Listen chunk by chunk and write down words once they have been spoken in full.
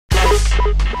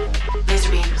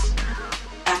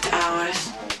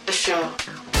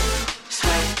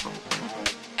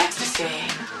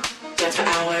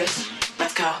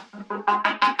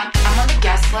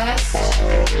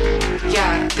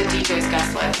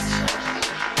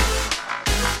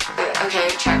Okay,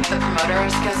 check the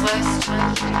promoter's guest list.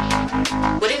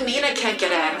 What do you mean I can't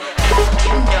get in? Do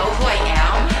you know who I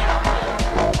am?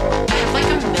 I have like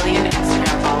 1,000,000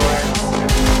 Instagram followers.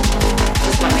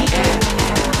 Just let me in.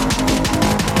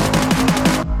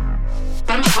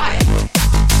 But I'm hot.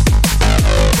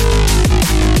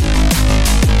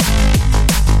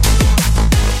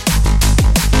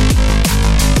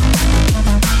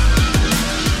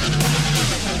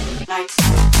 Lights.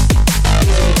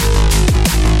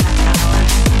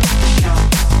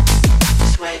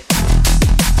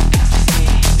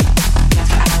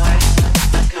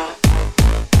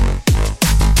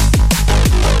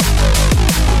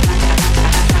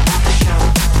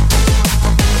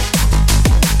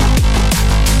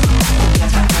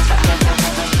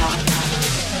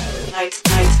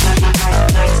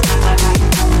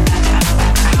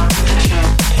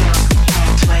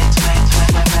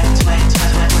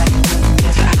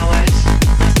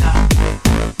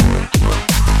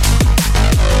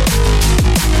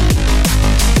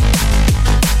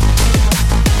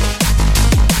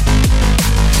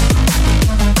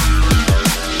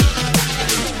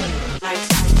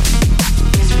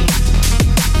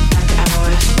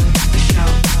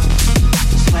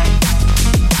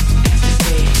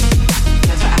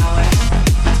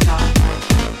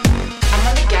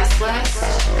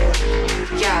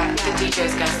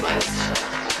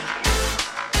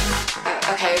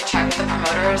 Okay, check the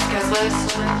promoter's guest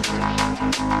list.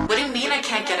 What do you mean I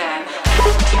can't get in?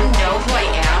 Do you know who I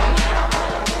am?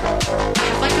 I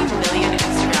have like 1,000,000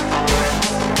 Instagram followers.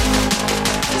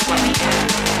 Just let me in.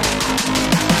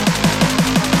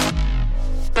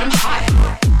 But I'm hot.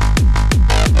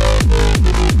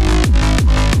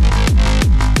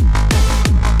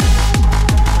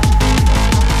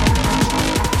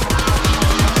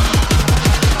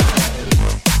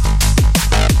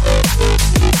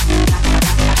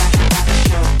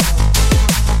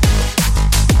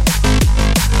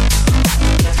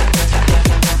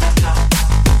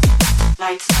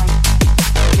 Lights,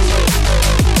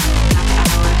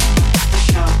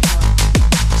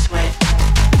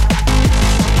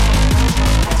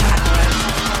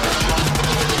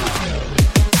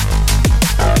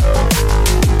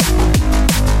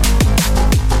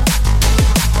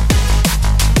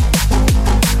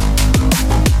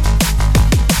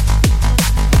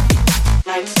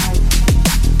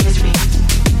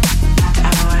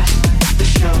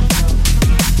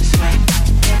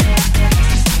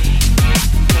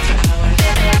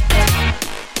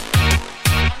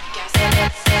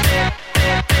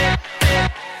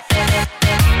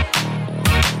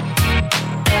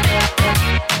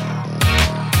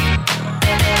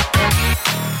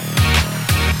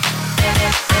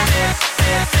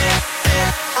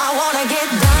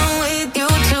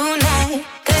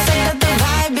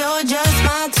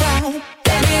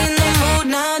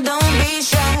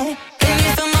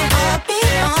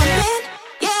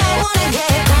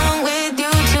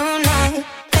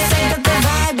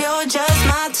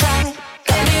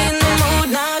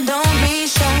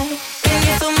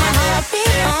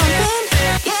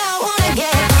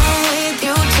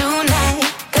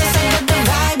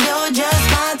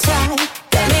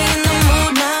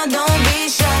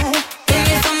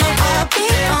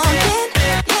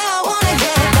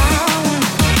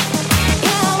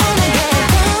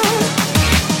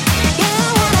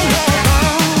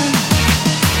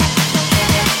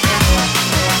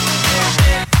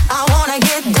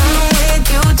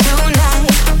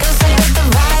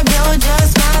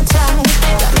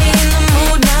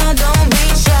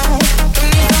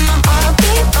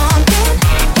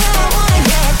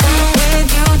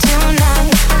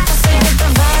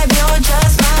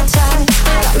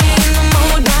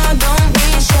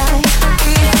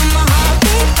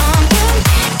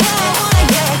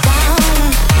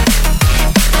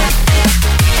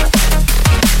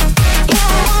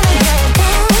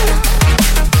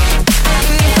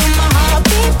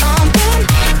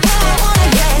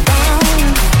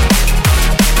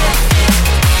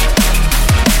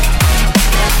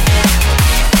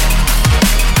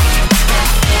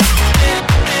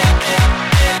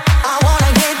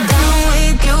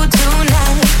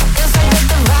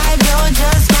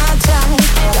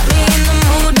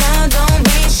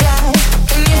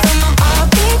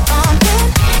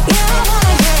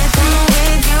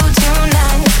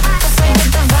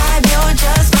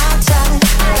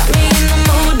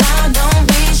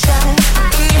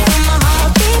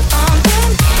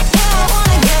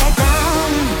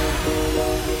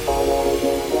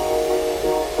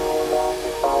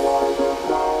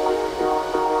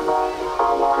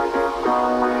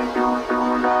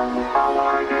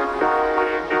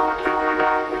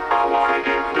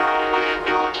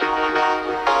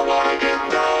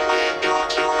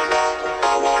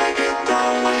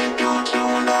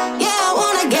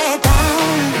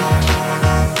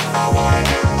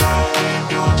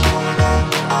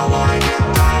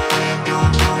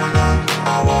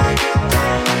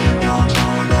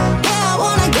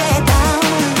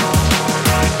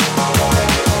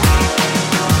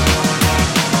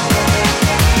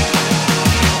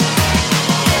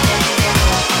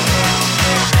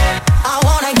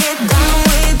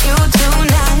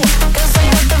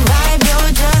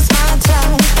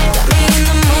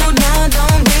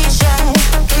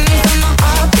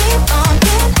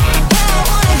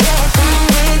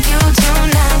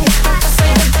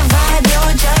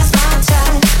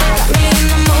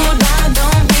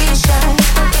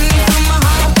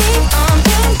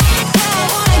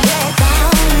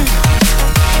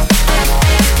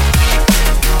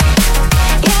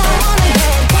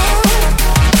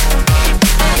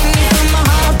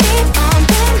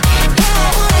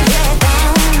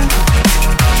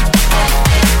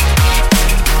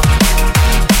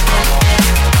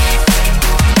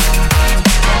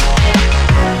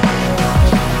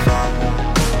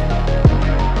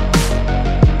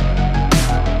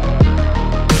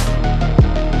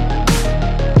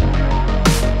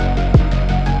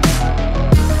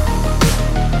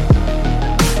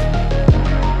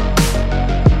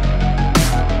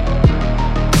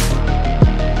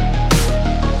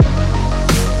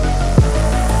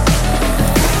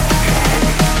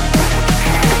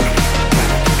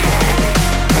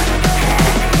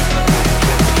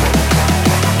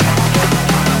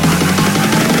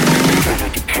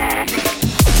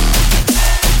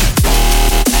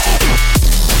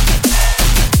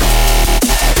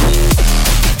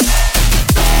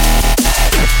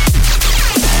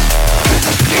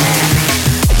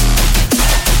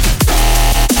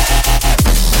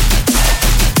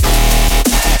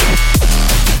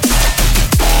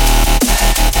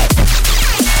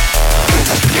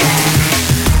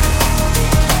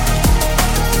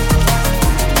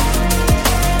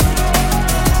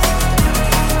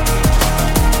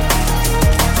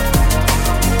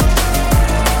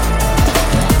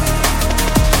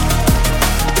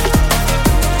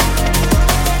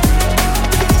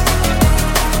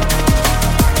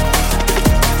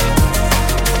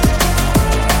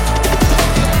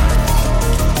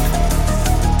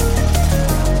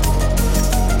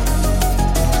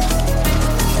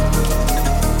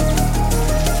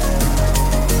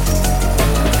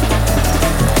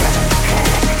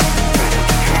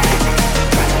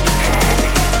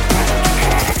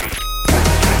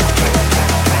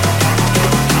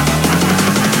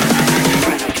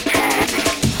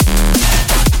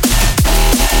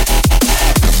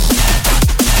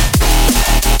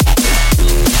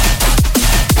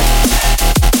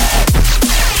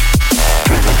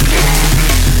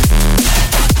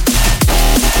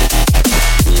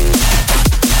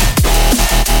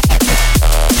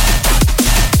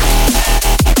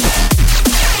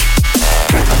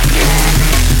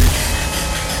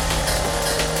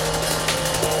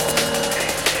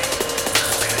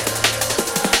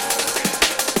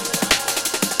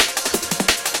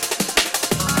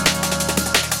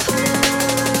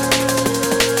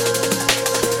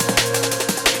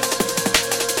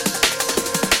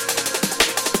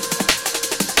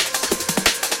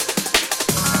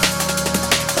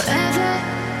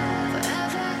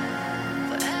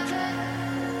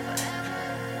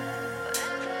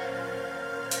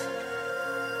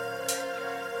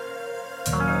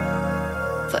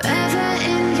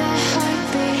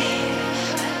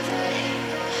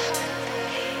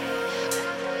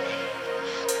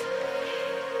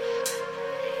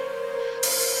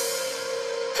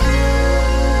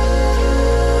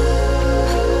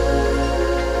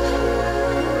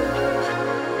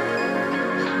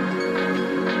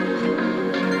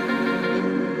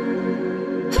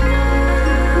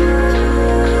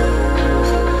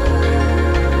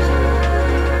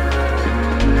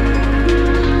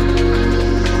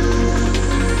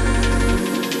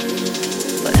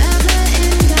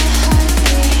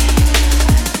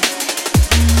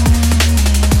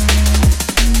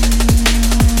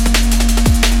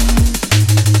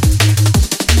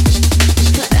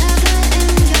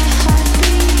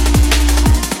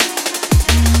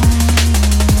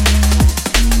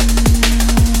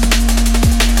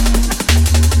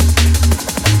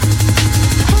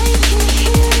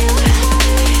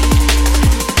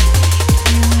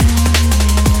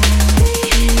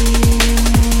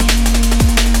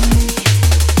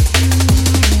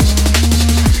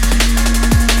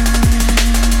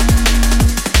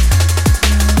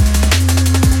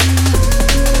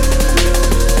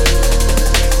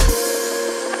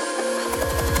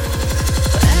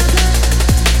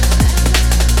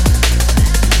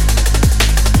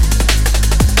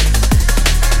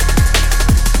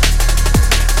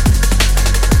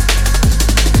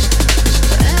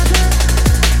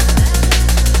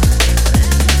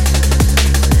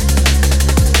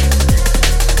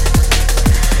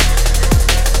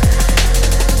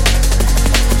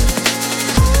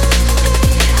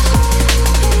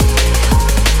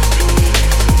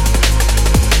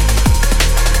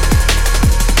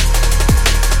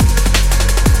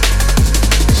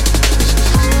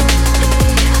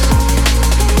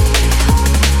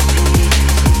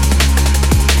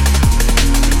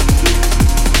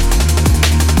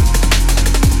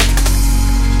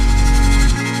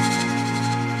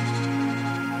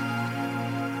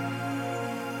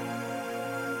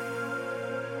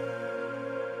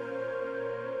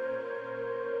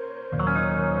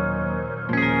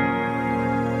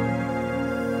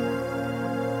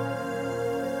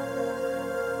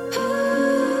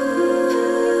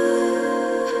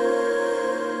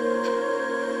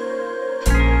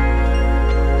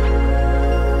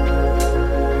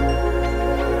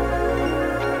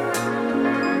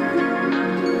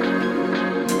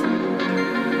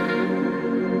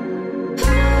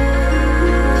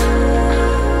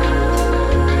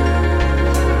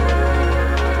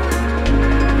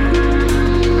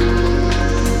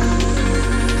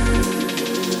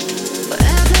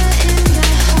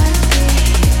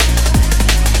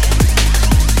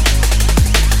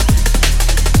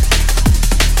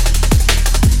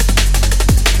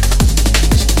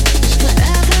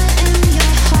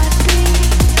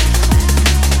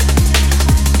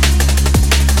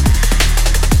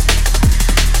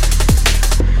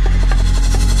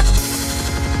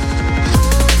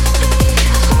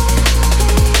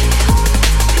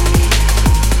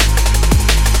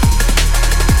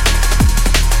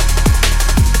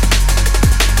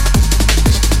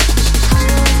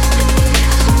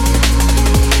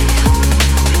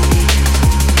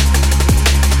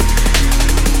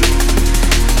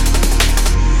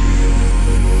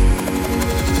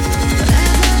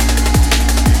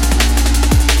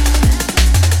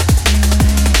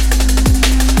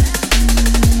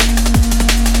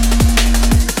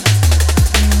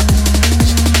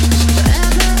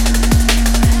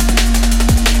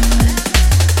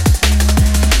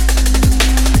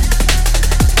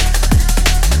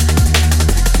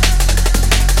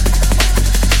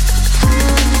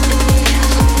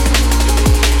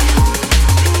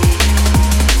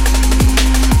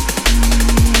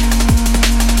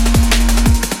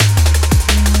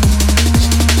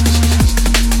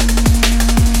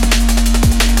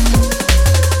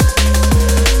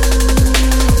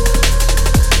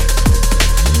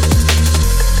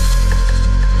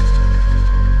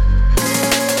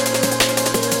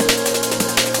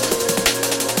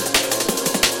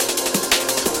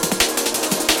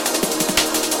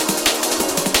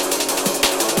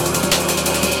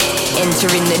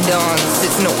 the dance,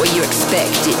 it's not what you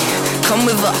expected. Come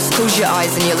with us, close your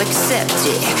eyes and you'll accept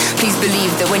it. Please believe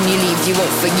that when you leave you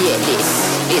won't forget this.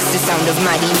 It's the sound of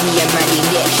Maddie V and Maddie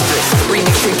Dextrous.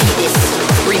 Remix, repeat this.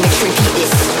 Remix, repeat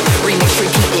this. Remix,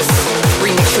 repeat this.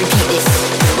 Remix, repeat this.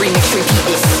 Remix, repeat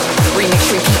this. Remix,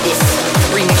 repeat this.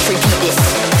 Remix, repeat this.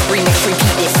 Remix,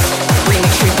 repeat this.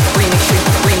 Remix, remix,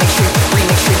 remix,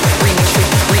 remix,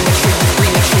 remix,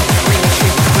 remix,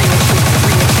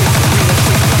 remix,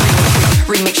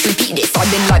 remix, repeat this. I've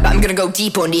been light, but I'm gonna go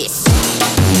deep on this.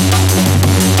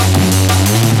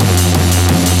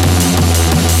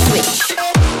 Switch.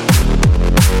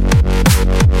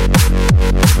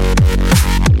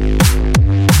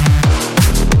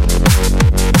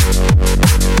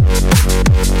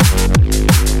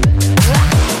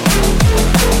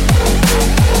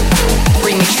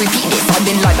 Remix, repeat this. I've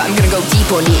been light, but I'm gonna go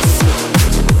deep on this.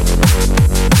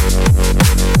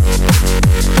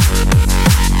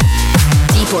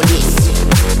 Deep on this.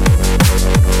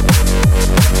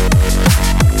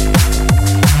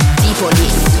 Deep on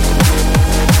this.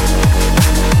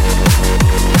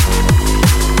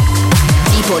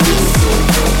 Deep on this.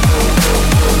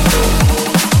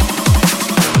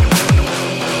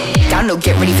 Download,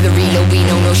 get ready for the reload. We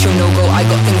know no show, no go. I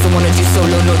got things I wanna do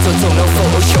solo. No total, no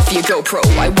Photoshop for your GoPro.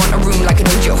 I want a room like an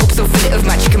Ojo. Hope so fill it of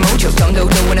magic and mojo. Don't know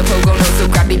when a pogo no. So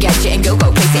grab your gadget and go.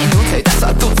 Place it in auto. That's what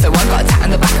I thought so. I got a tat on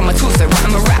the back of my torso.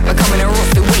 Writing my rap, becoming a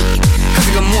roster. Wait, cause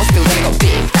we got more still. Then it got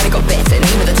big, and it got better.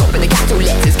 Name at the top in the capital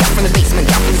letters. Gap from the basement,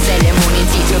 gap from the cellar. Morning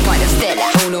tea to a pint of Stella.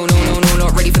 Oh no, no, no, no,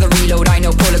 not ready for the reload. I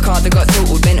know pull a card that got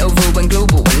totaled. Bent over when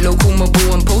global, when local,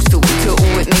 mobile and postal. To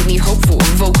all it made me hopeful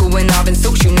and vocal when I've been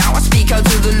social. Now I speak out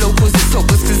to the locals, it's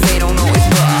hopeless cause they don't know it's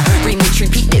butter. Remix,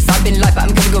 repeat this. I've been light, but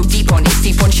I'm gonna go deep on this.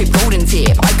 Deep on shit, golden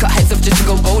tip. I cut heads off just to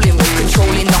go bowling with.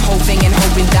 Controlling the whole thing and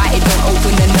hoping that it don't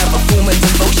open another form of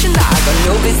devotion that I got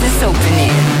no business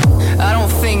opening. I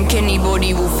don't think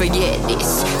anybody will forget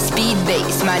this. Speed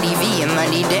bass, Maddie V and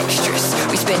Maddie Dextrous.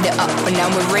 We sped it up and now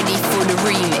we're ready for the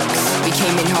remix. We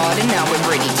came in hard and now we're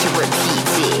ready to repeat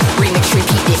it. Remix,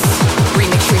 repeat this.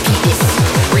 Remix, repeat this.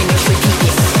 Remix, repeat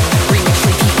this. Remix,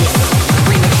 repeat this.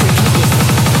 Remix, repeat this.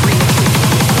 Remix, repeat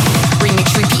this. Remix,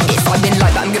 repeat this. I've been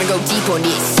light, but I'm gonna go deep on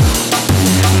this.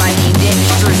 Maddie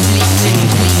Dextrous, listen,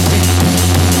 listen.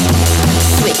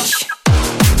 Switch.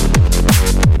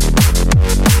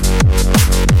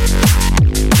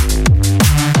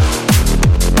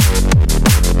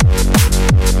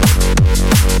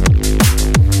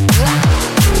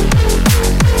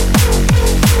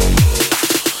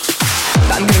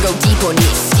 I'm gonna go deep on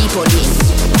this, deep on this.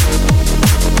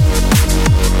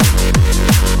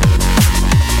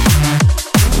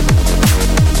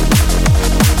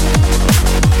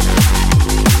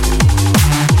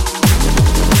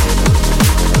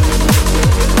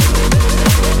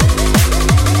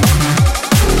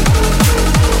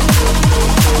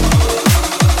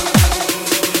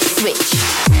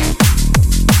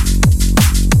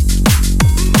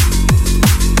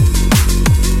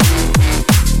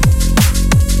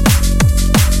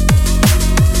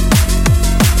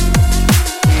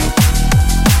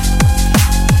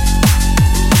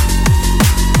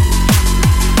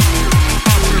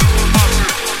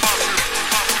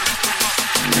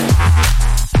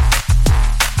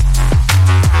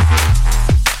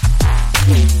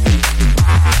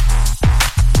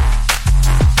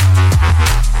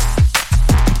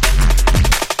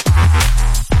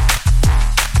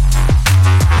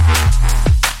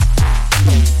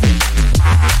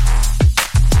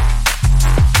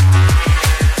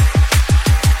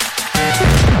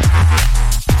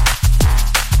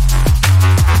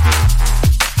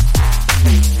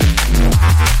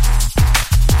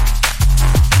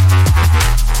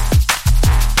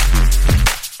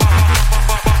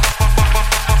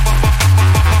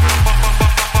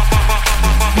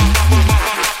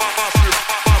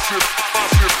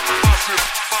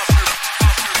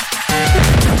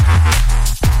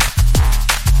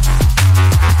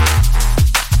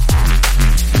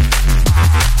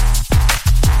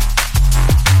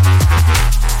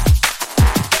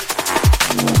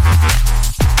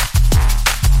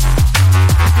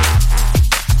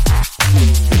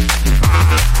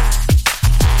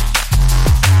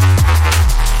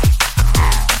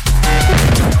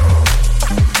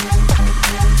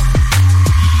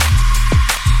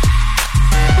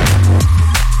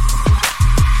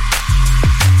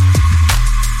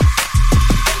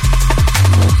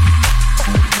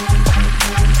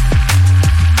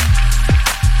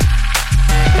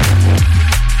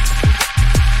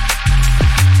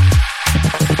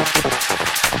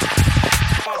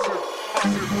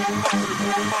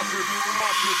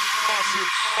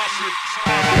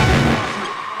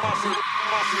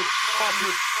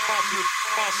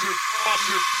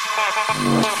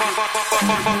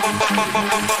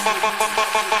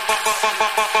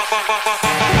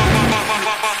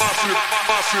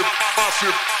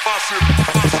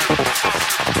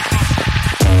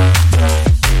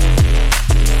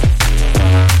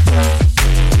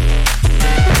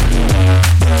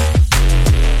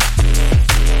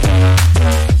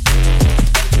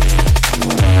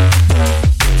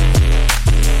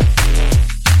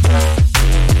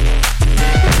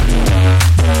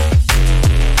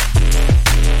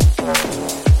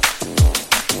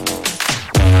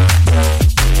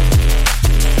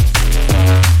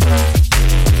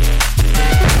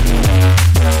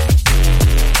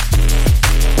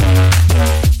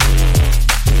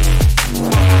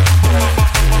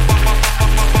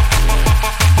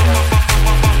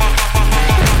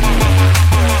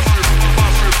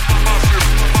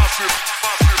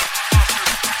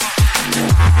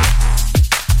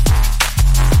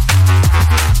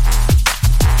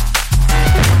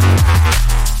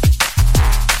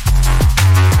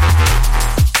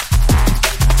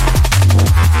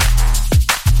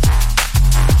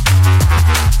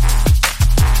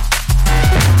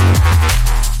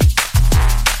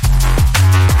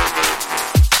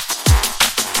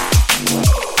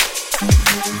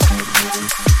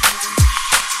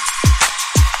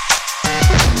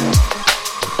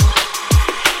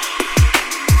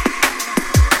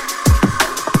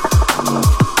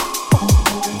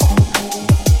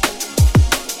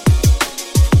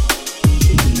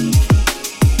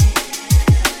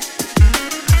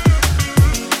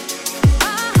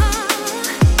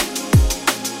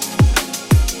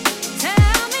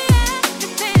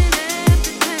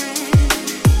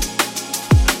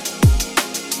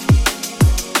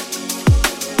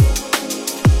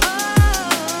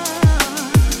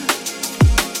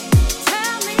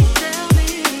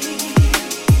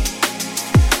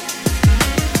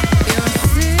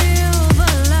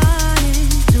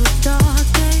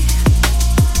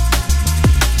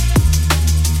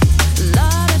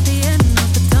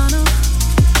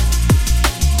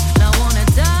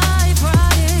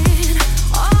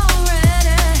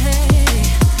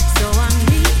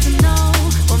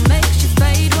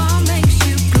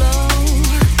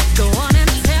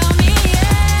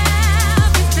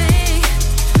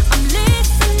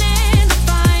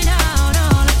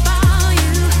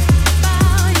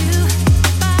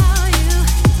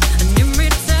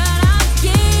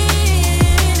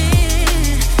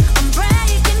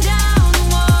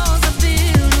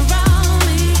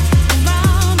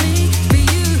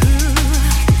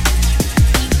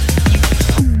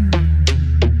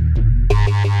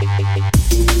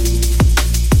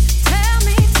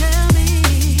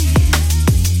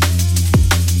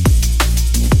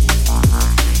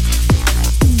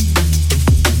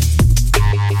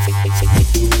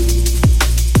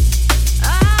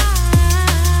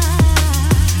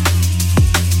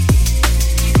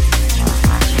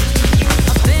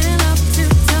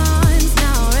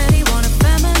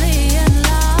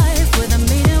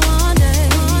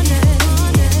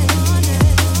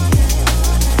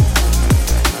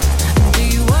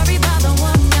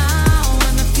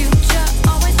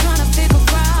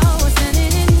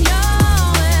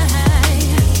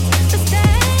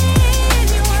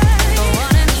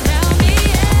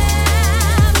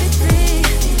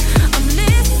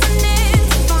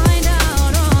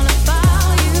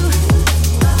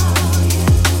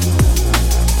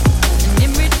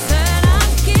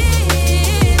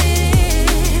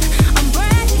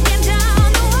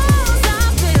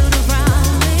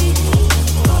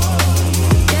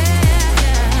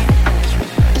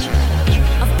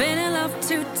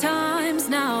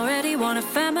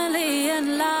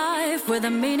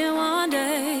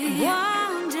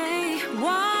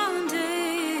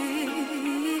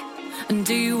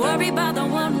 Do you worry about the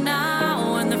one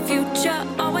now and the future?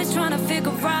 Always trying to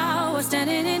figure out what's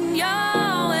standing in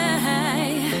your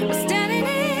way. Standing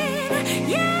in,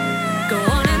 yeah. Go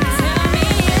on and tell me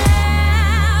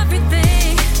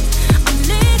everything. I'm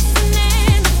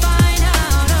listening to find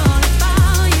out all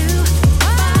about you,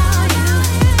 about you.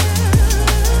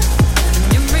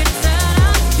 And in return,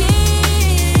 I'm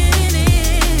giving.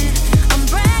 I'm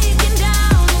breaking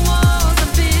down the walls I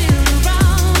built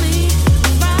around me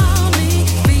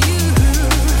for you.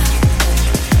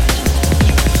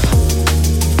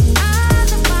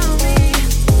 Eyes around me.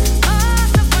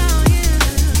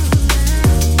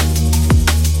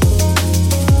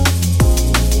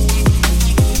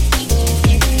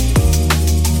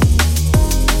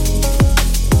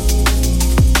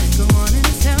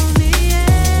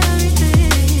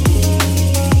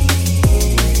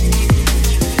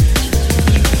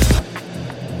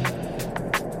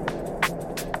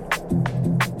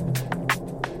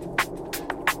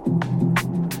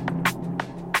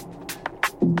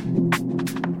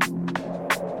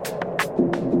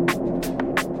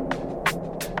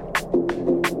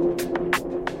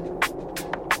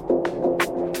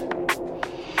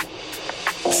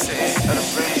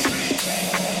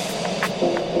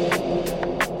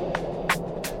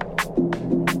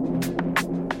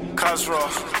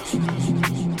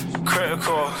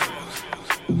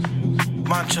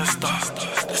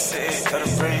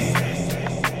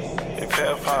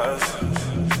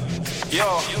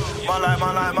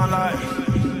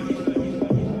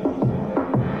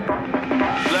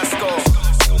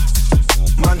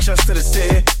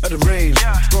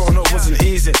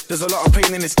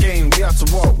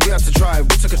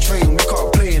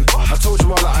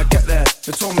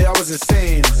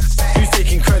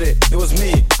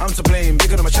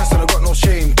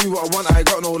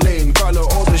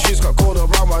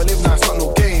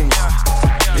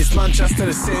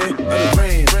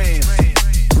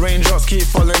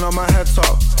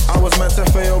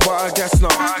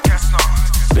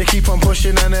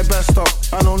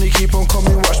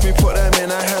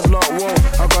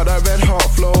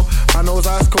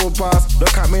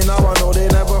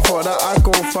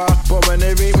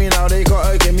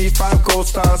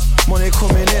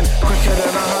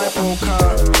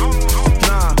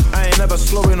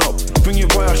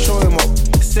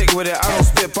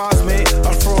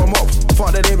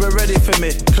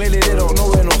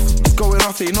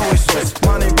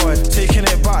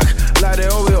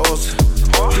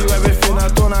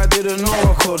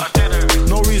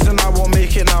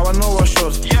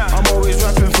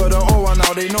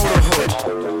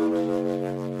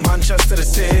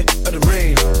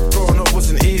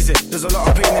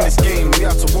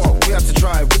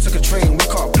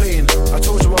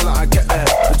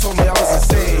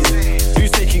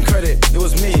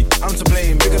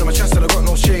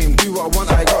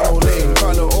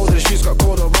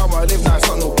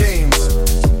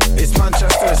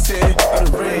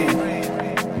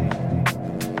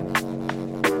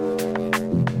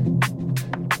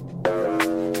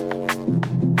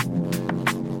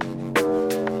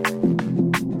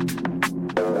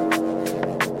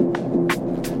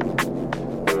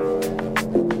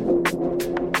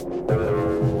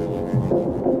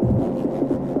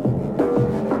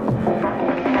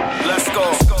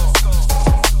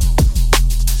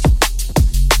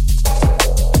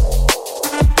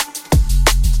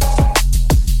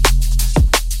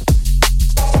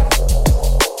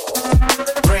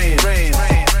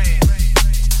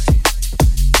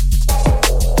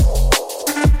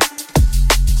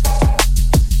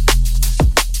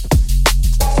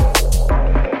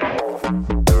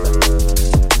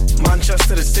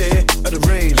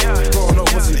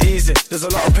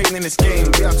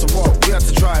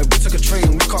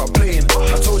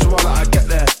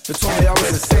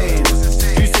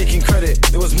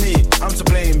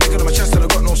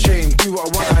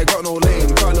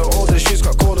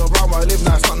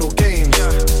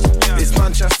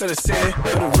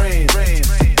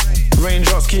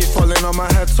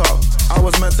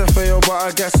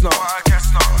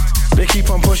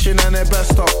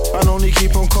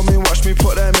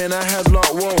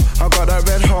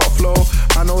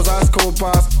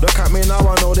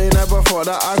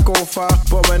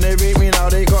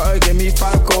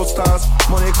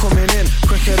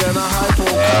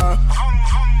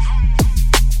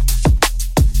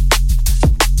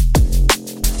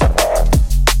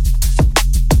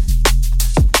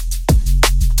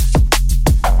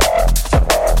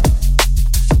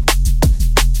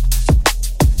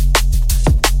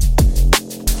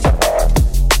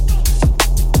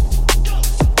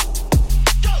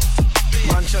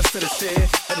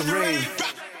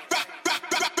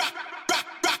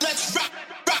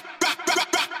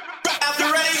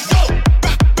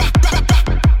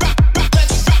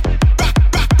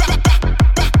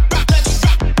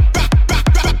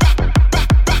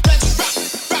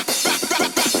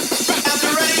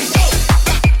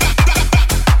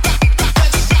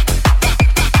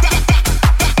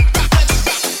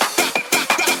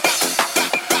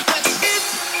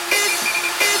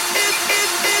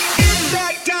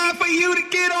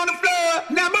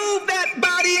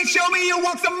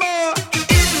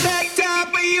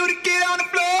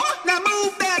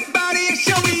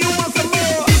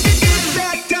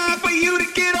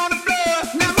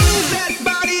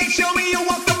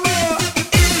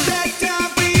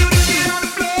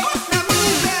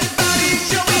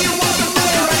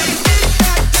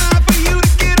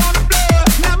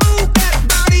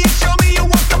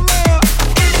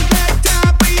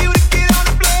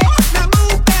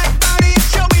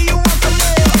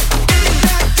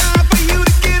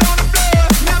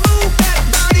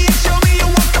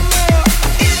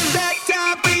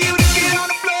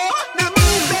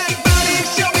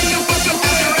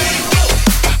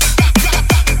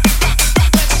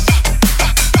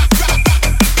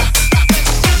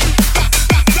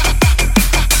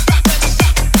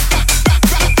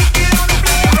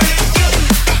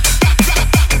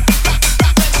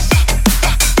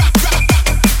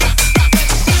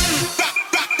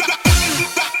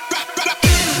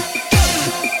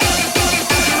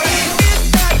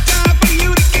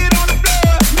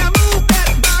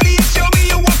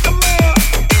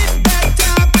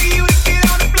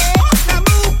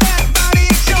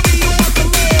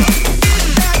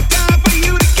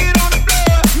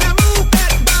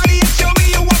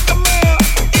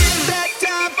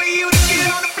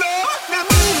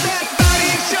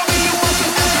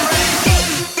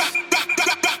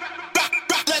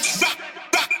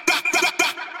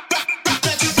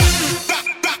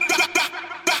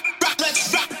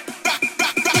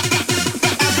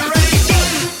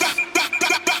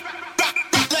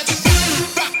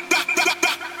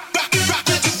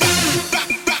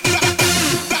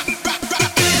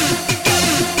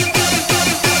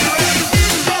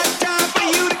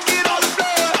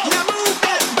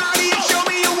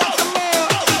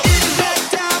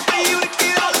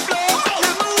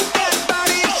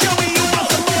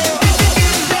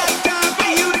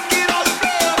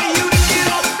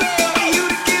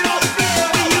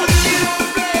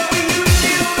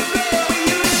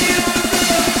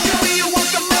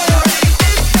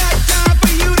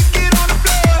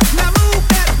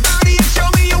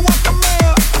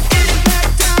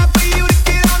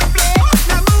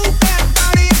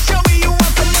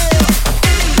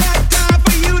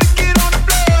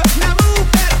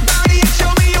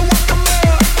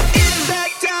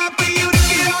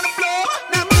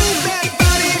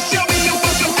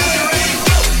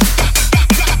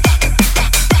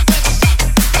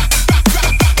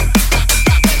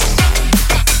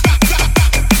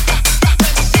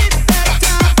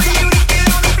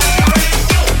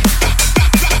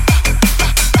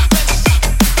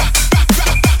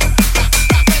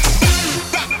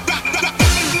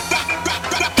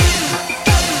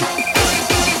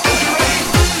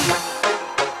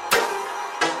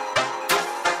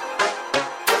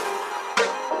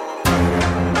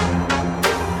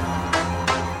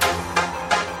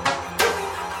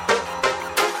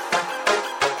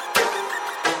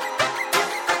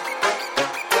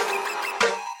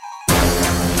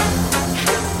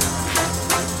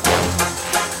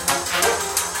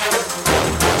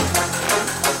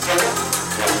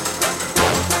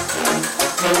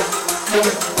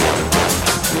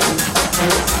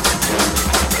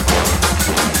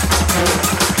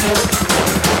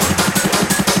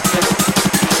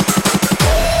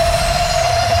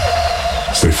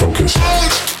 Stay focused.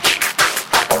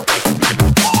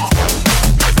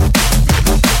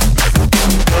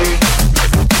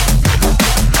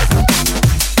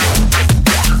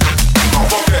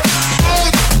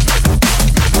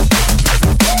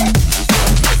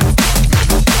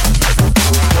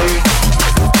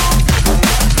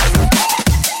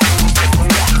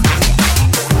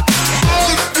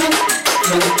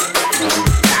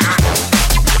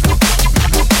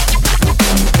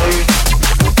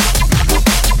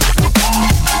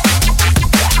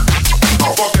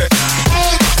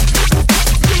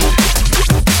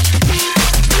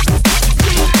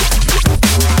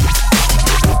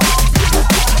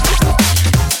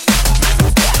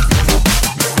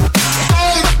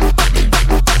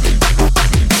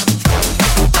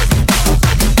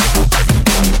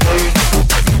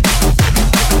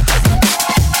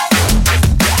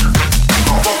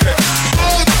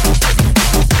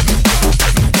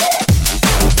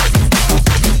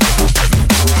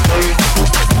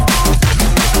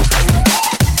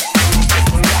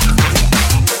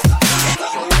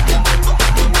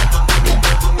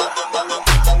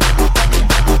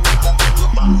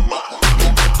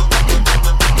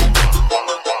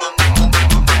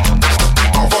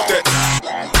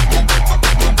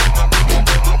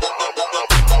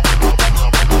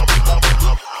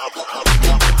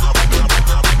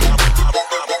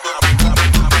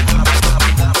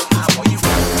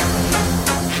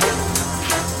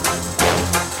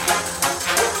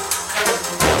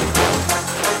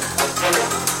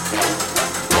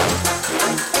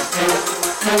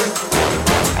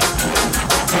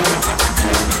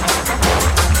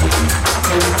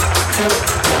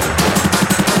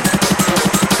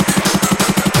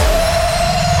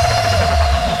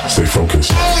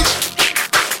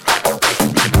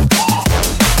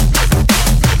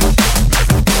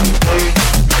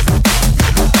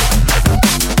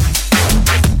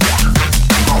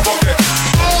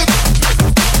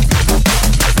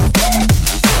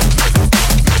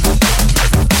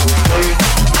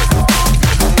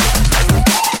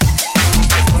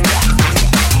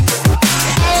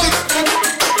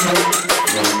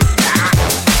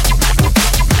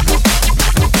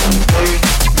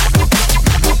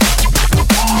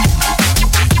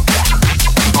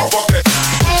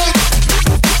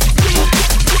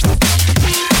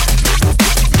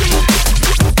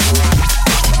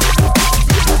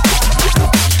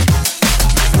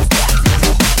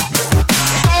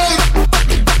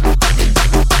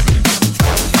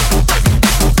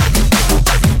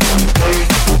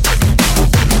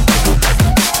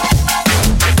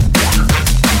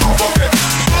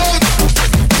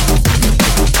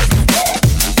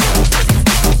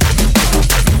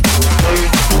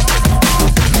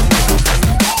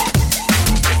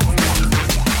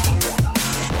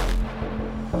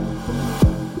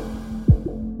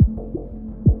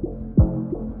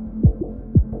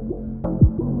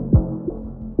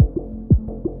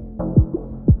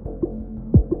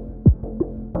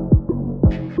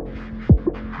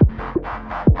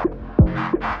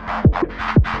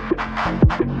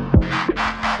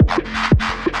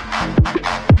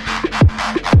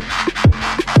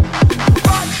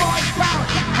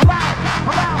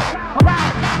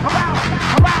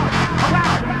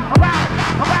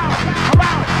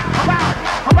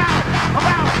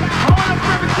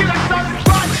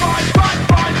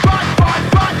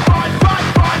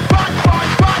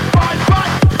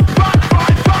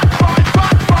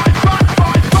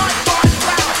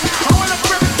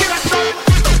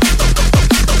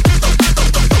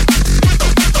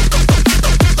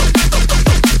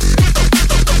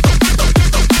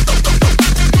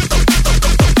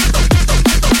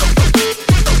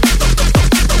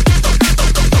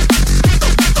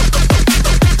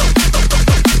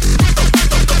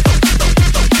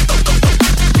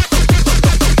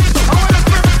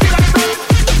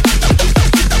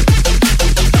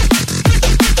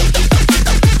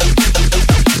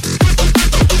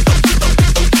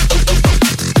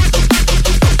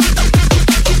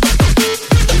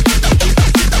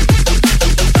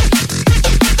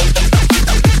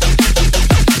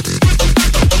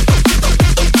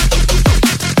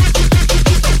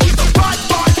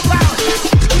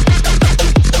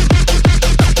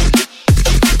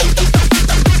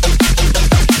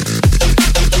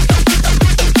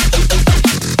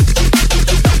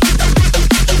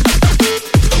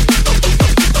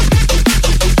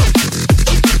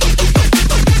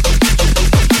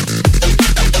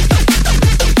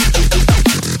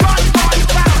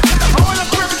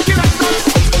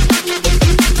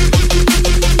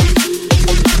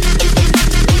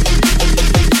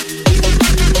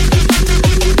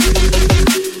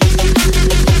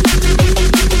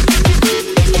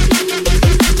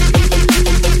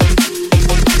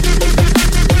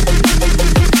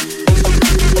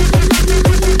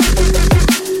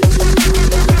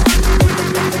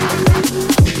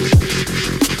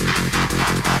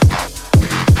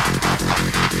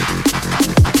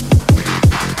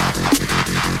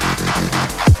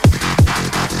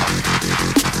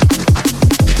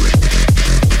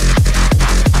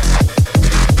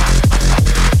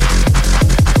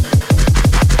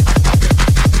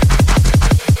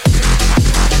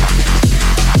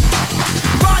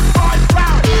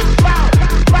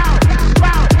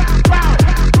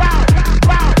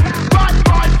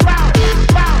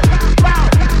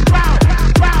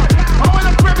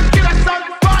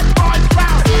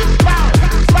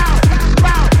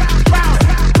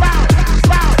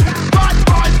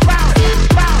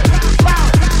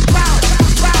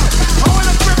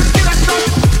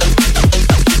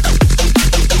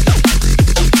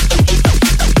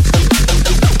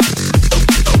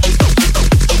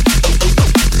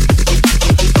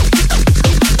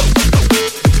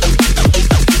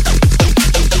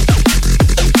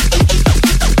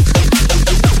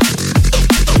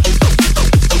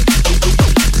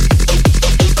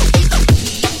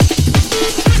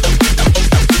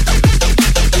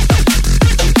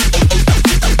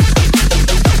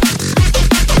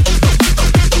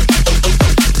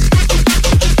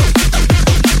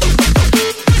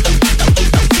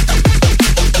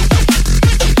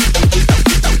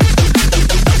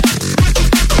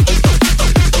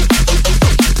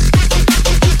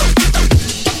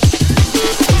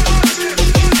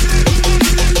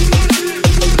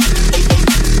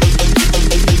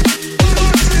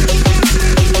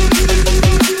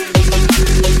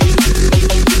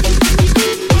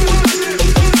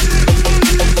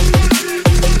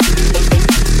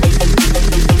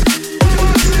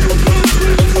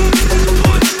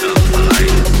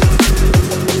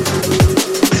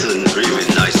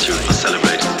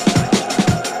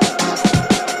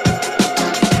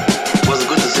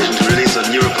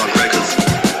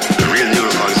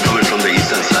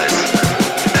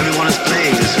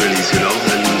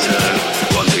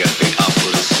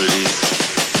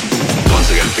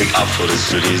 for the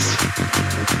studies.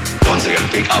 Once again,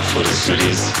 big up for the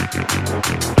studies.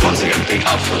 Once again, big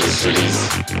up for the studies.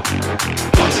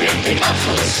 Once again, big up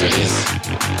for the studies.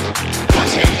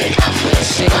 Once again, big up for the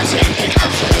studies. Once again, big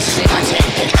up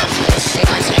for the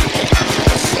studies.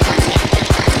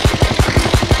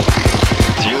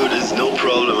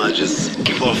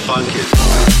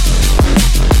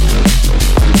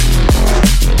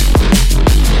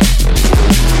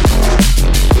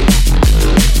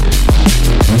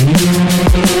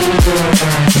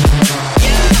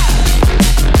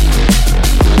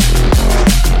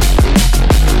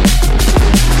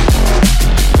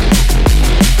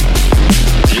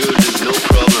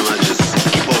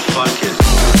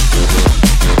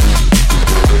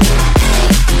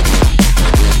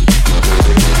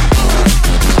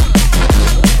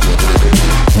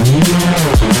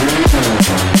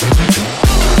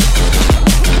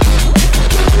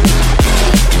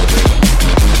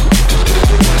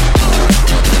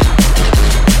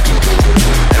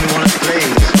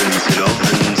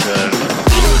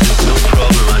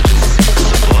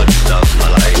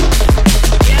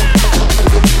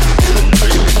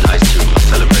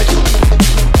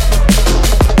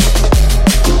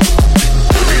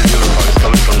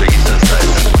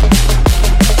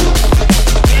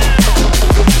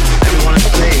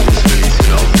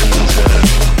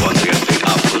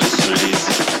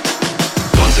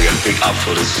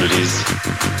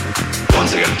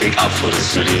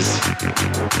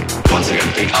 Once again,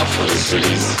 big up for the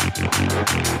studies.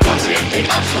 Once again, big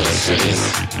up for the studies.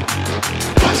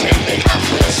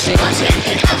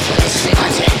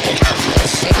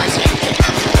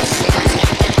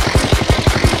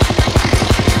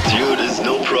 Dude, it's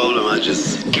no problem. I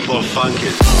just keep on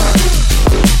funking.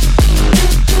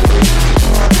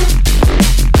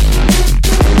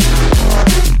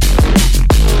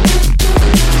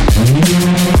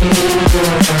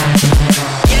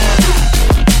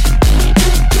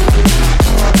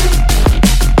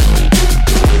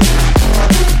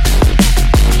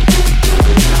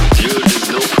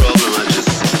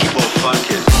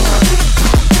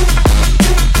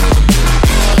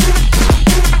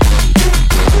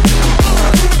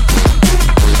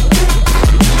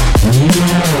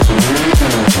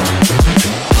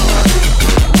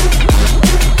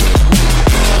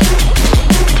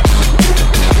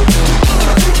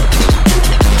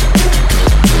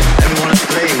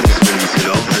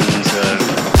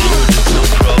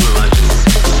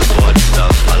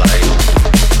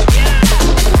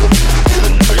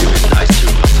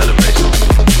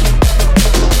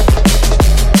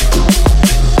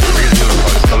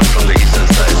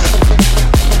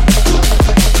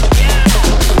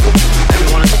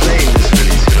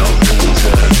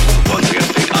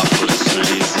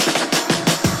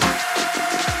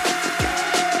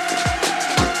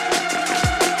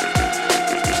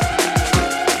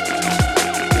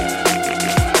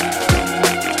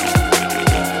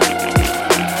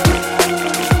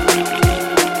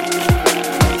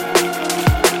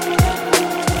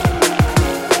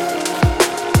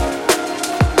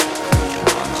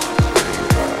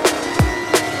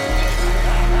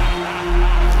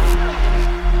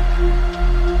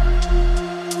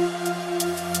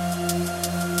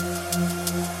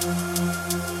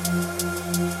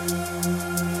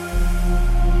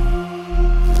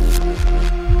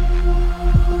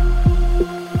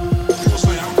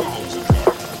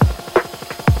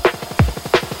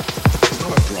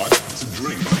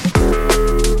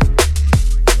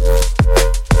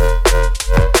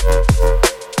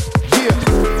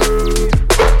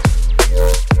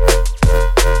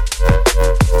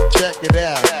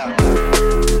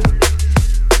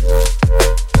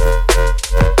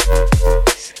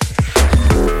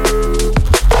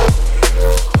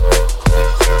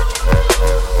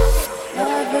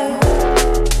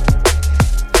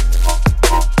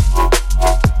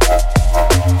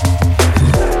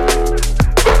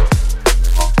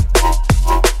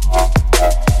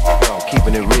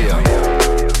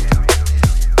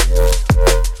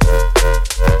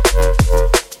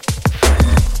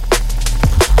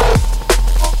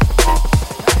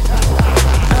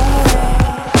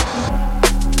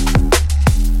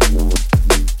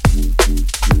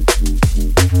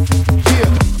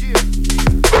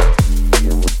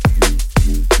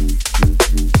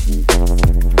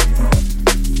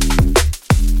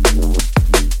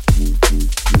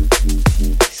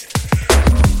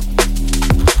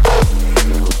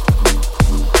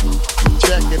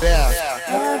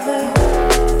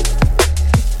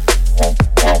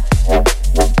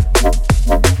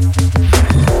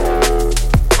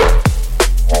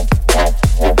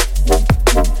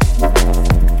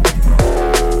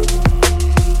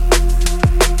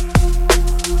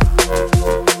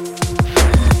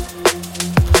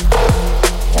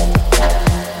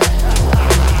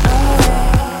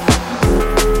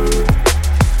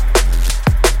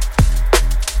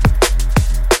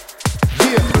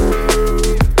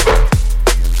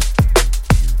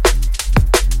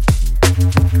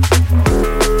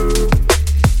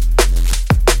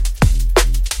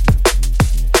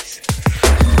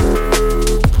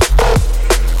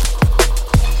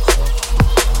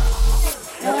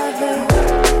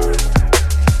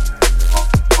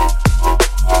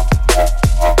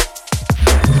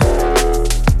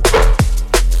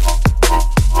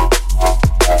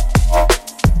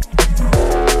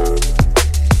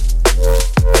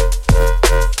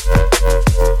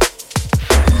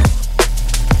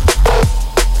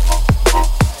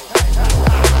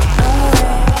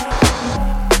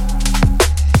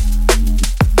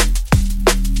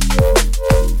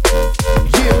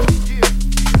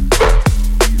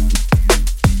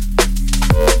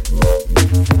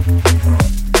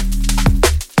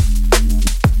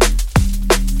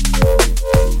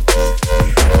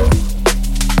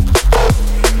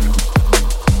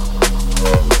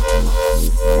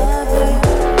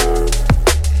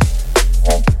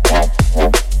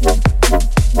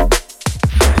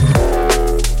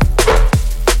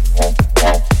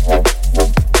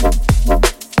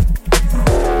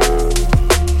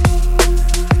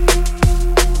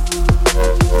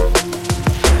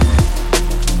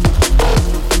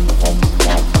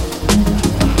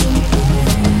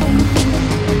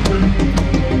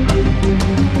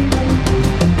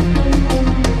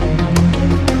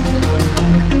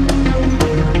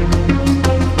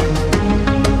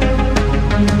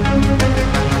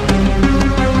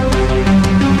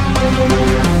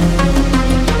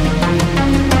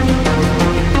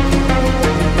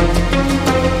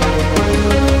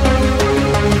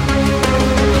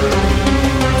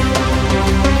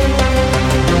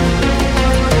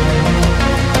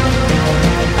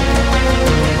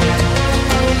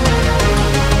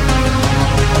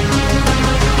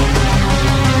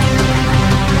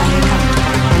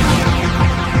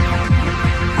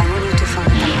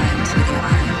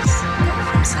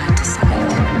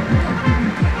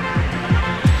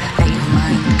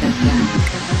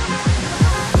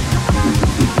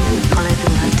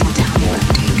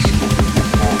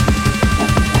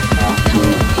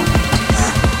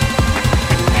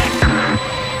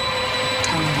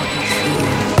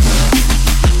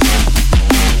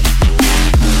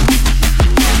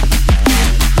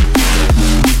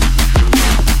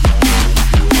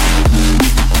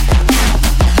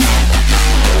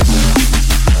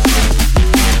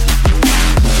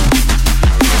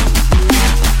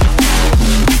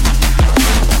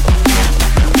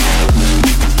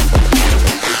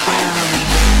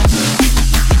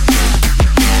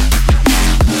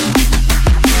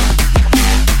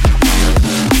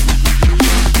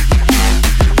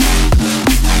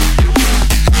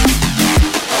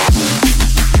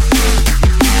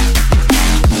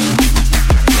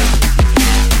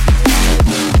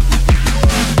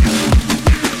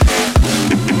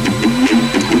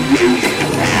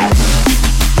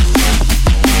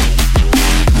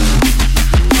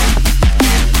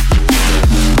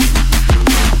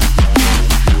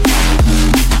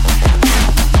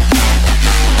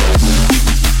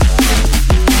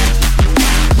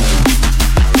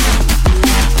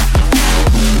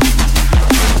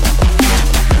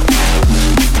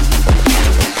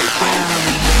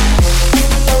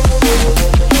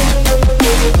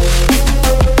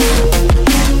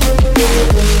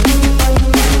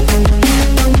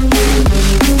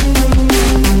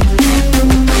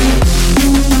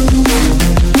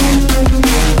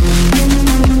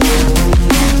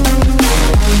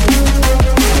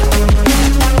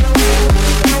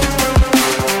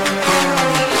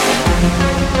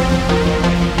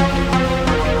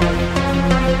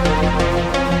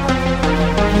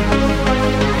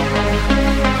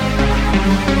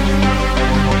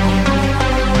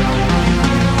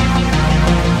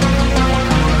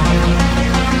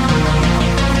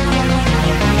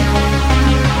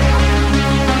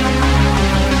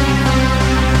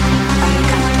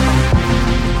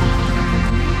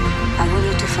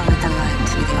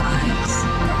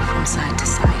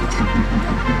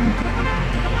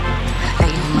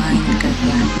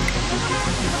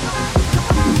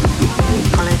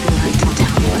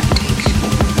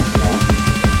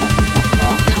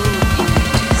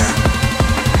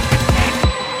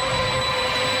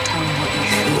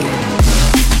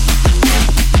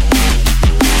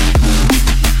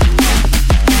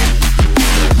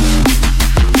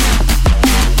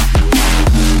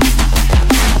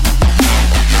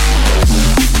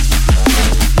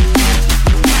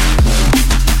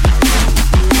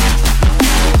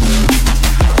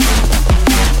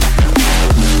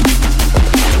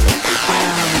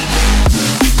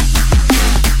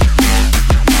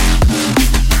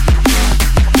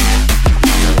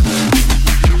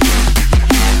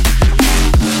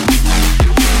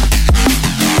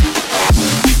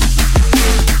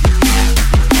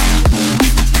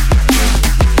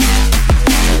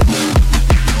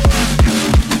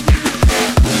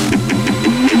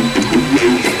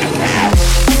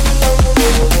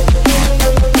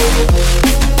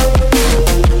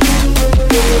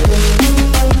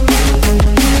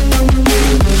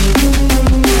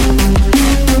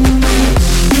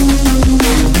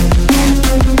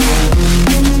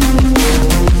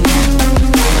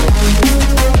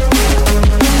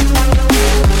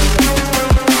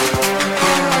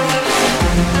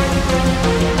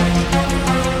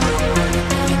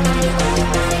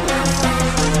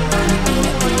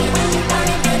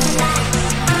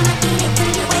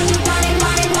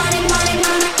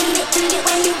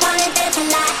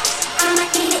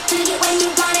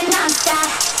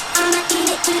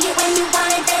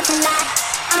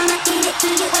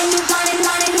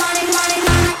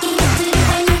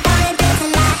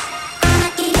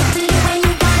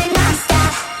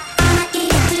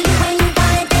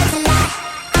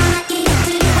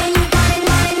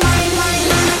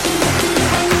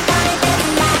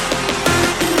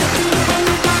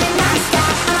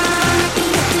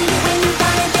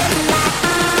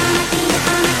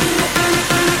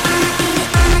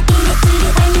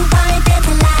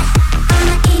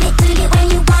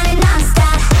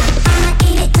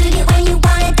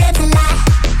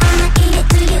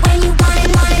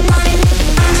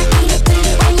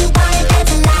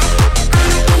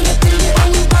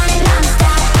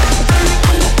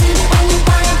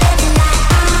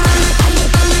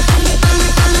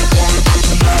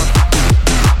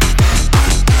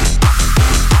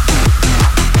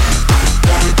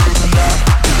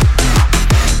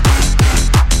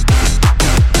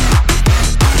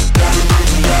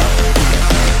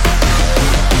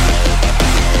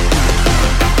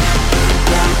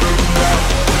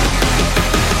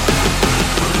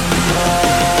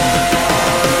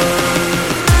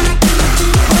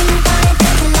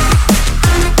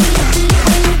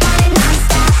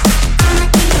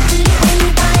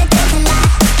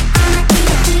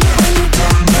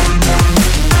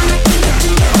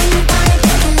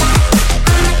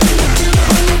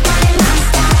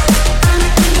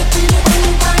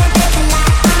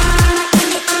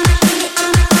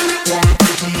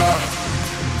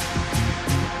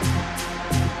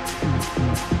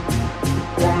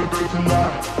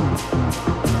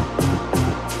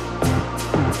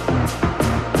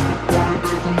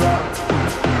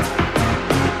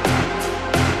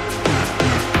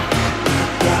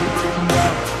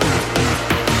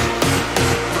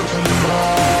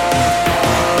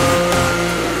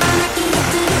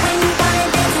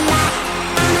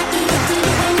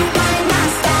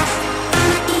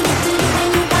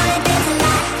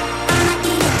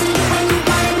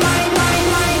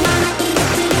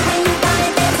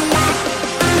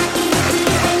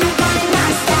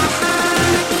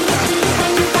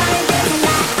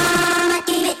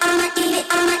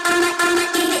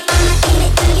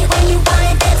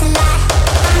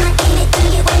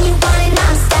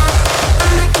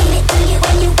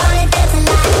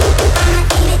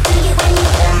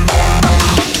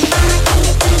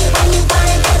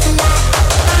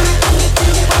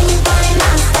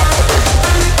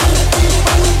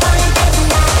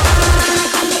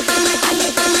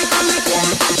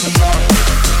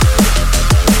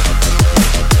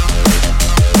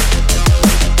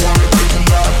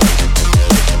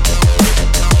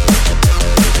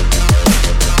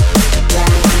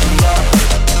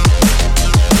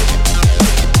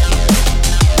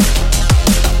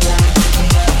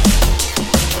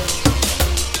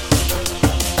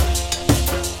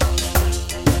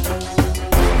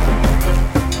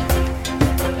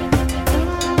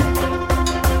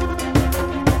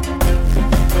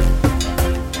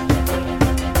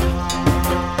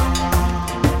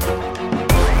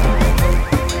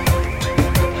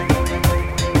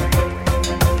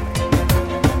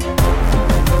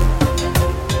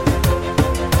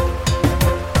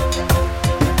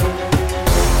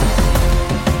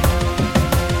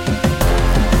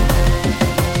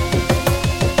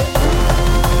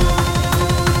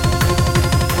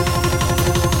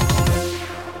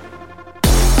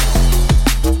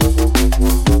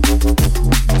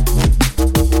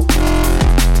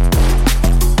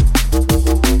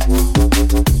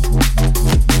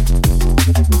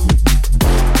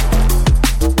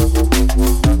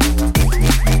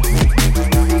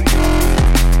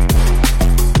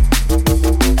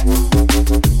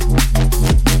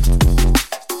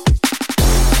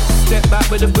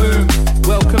 with a boom.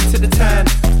 Welcome to the town,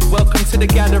 welcome to the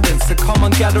gathering, so come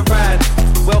on, gather round.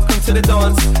 Welcome to the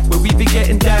dance, where we be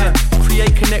getting down.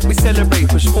 Create, connect, we celebrate,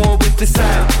 push forward with the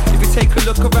sound. If you take a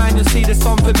look around, you'll see there's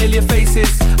some familiar faces.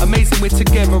 Amazing we're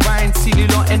together, I ain't seen you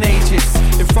lot in ages.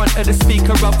 In front of the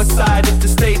speaker, other side of the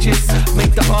stages.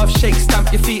 Make the half shake,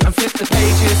 stamp your feet and flip the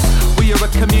pages. We are a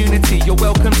community, you're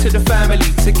welcome to the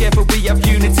family. Together we have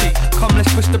unity, come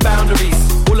let's push the boundaries.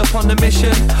 All up on the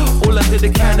mission, all under the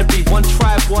canopy. One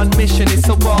tribe, one mission, it's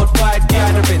a worldwide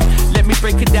gathering. Let me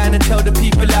break it down and tell the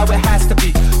people how it has to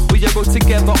be. We are all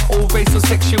together, all race or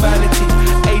sexuality,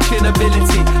 age and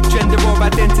ability, gender or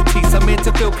identities. I'm here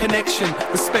to build connection,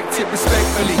 respect it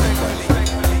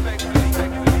respectfully.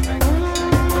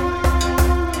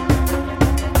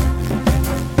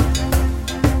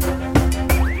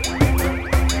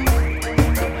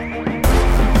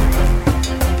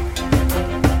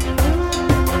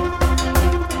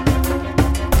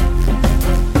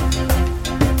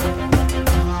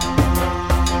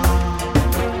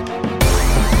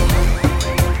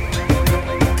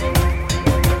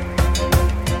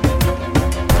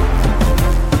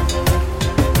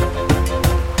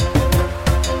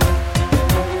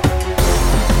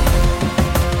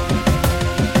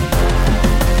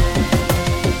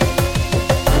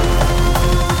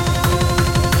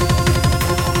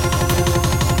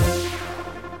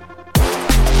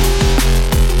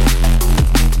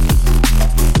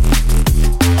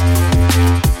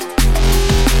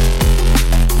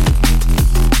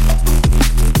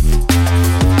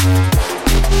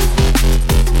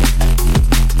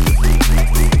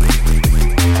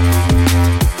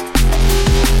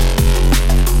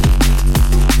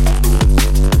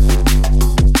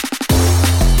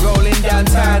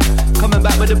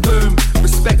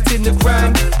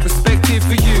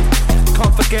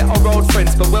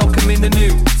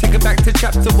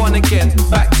 one again,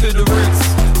 back to the roots.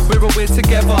 We're always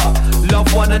together,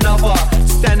 love one another.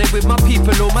 Standing with my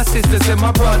people, all my sisters and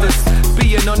my brothers.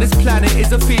 Being on this planet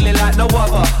is a feeling like no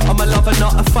other. I'm a lover,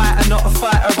 not a fighter, not a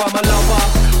fighter, I'm a lover.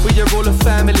 We are all a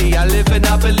family, I live and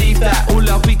I believe that. All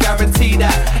love, we guarantee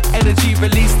that. Energy,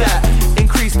 release that.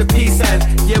 Increase the peace and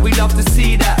yeah, we love to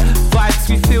see that. Vibes,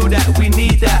 we feel that, we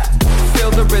need that. Feel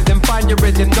the rhythm, find your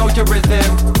rhythm, know your rhythm.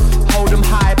 Hold them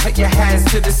high, put your hands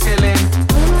to the ceiling.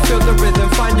 Feel the rhythm,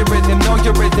 find your rhythm, know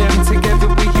your rhythm. Together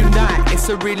we unite, it's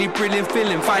a really brilliant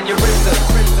feeling. Find your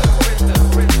rhythm.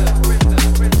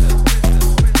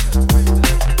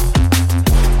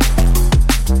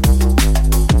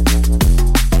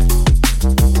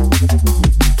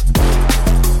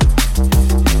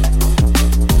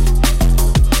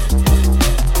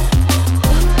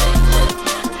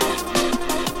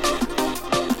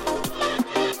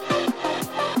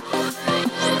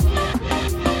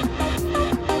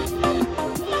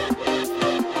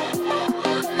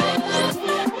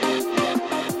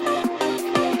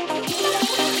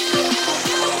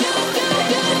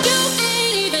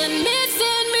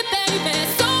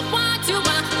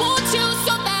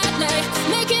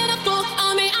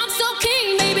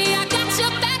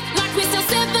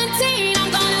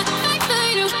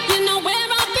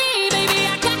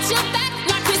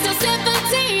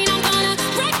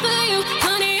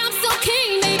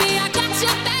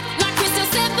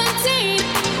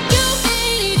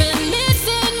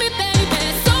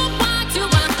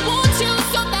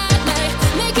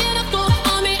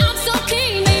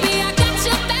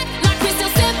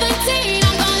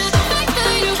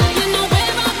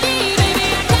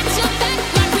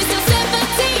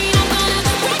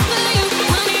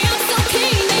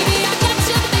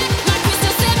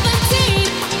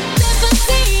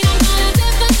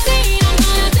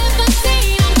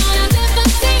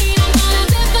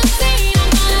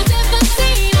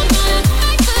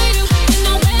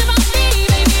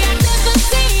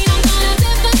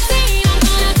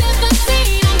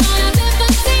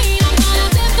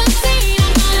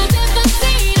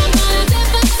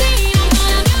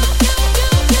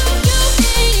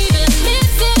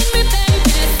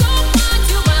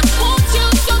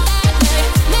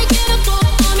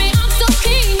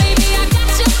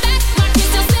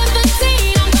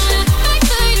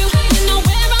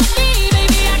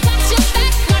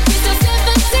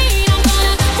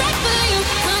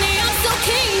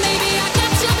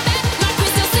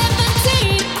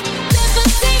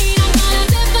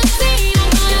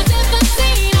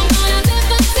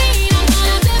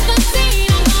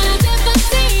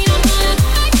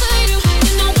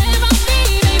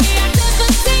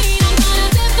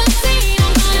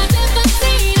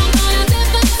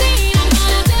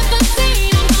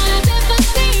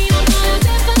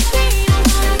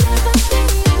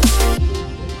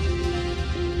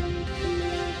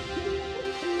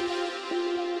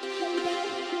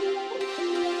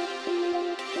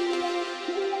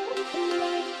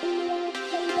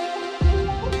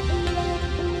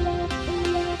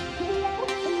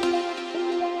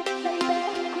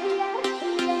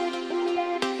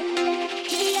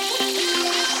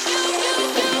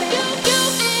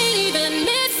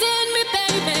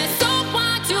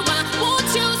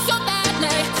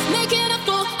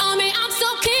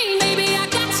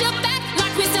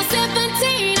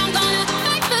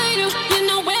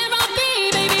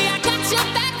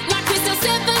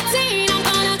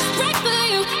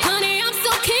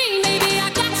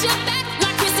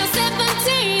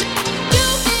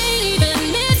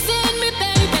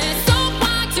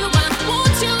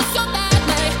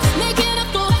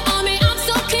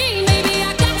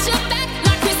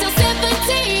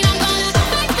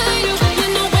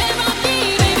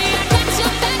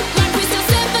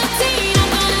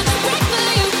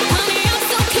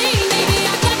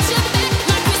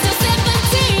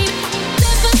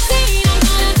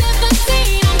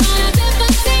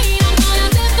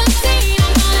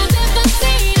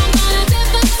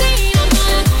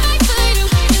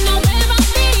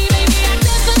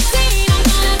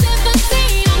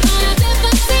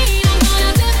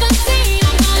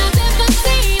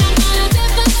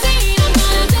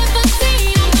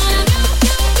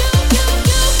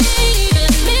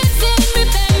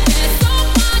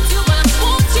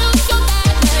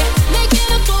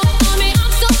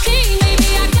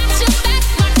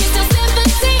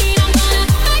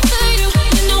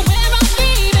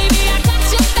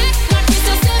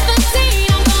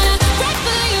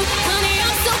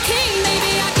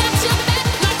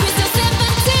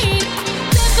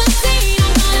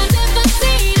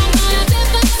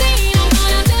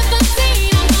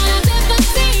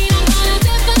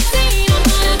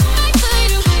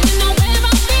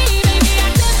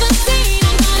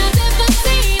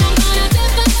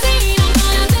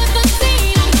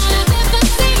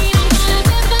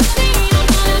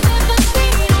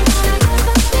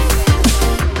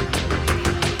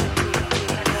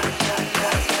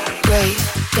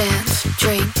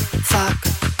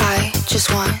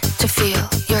 to feel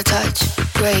your touch.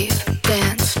 Rave,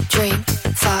 dance, drink,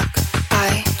 fuck.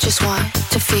 I just want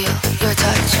to feel your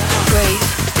touch. Rave,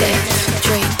 dance,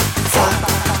 drink, fuck.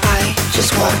 I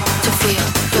just want to feel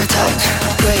your touch.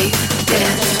 Rave,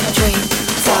 dance, drink,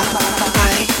 fuck.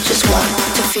 I just want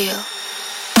to feel.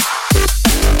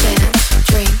 Dance,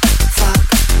 drink, fuck.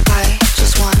 I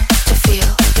just want to feel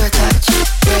your touch.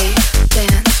 Rave,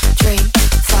 dance, drink,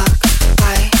 fuck.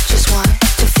 I just want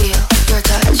to feel your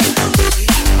touch.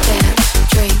 Dance,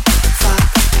 drink, fuck.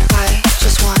 I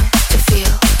just want to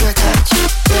feel your touch.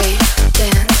 Rave,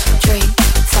 dance, drink,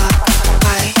 fuck.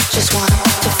 I just want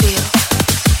to feel.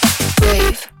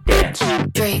 Rave, dance,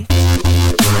 drink.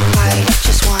 I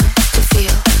just want to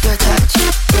feel your touch.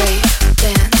 Rave,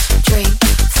 dance, drink,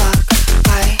 fuck.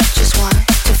 I just want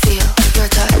to feel your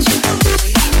touch.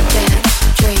 Dance,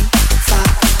 drink,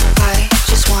 fuck. I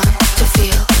just want to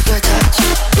feel your touch.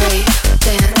 Rave,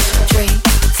 dance, drink,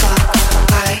 fuck.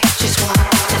 I just want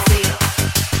to feel.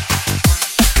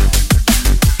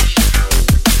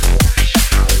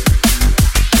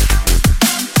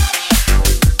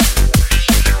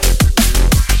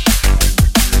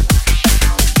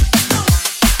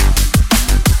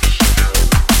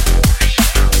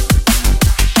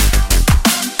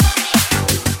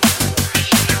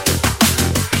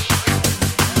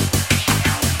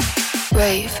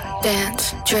 Rave, dance,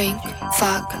 drink,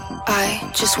 fuck. I just want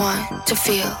to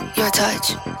feel your touch.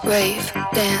 Rave,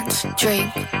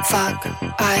 dance,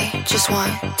 drink,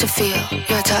 fuck.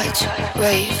 I just want to feel your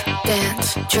touch. Rave,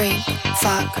 dance, drink,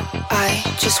 fuck. I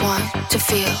just want to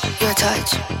feel your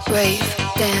touch. Rave,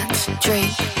 dance, drink,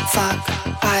 fuck.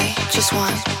 I just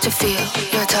want to feel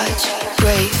your touch.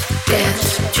 Rave, dance,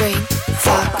 drink,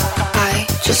 fuck. I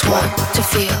just want to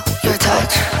feel your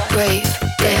touch. Rave,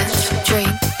 dance,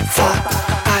 drink, fuck.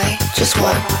 I just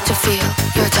want to feel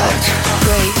your touch.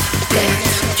 Rave,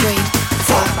 dance, drink,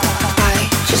 fuck. I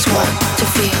just want to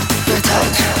feel your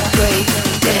touch. Rave,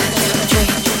 dance,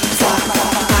 drink, fuck.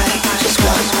 I just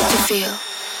want to feel.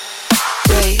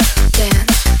 Rave,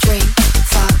 dance, drink,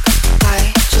 fuck.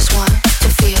 I just want to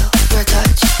feel your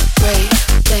touch. Rave,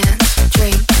 dance,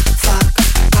 drink, fuck.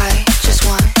 I just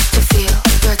want to feel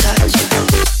your touch.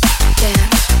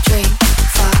 Dance, drink,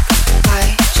 fuck.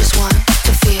 I just want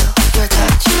to feel your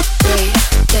touch. Rave,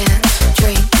 dance,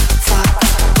 drink, fuck.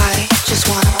 I just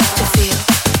want to feel.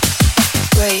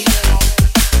 Rave,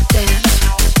 dance,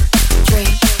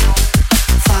 drink,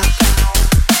 fuck.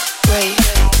 Rave,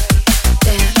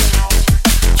 dance,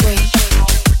 drink,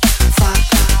 fuck.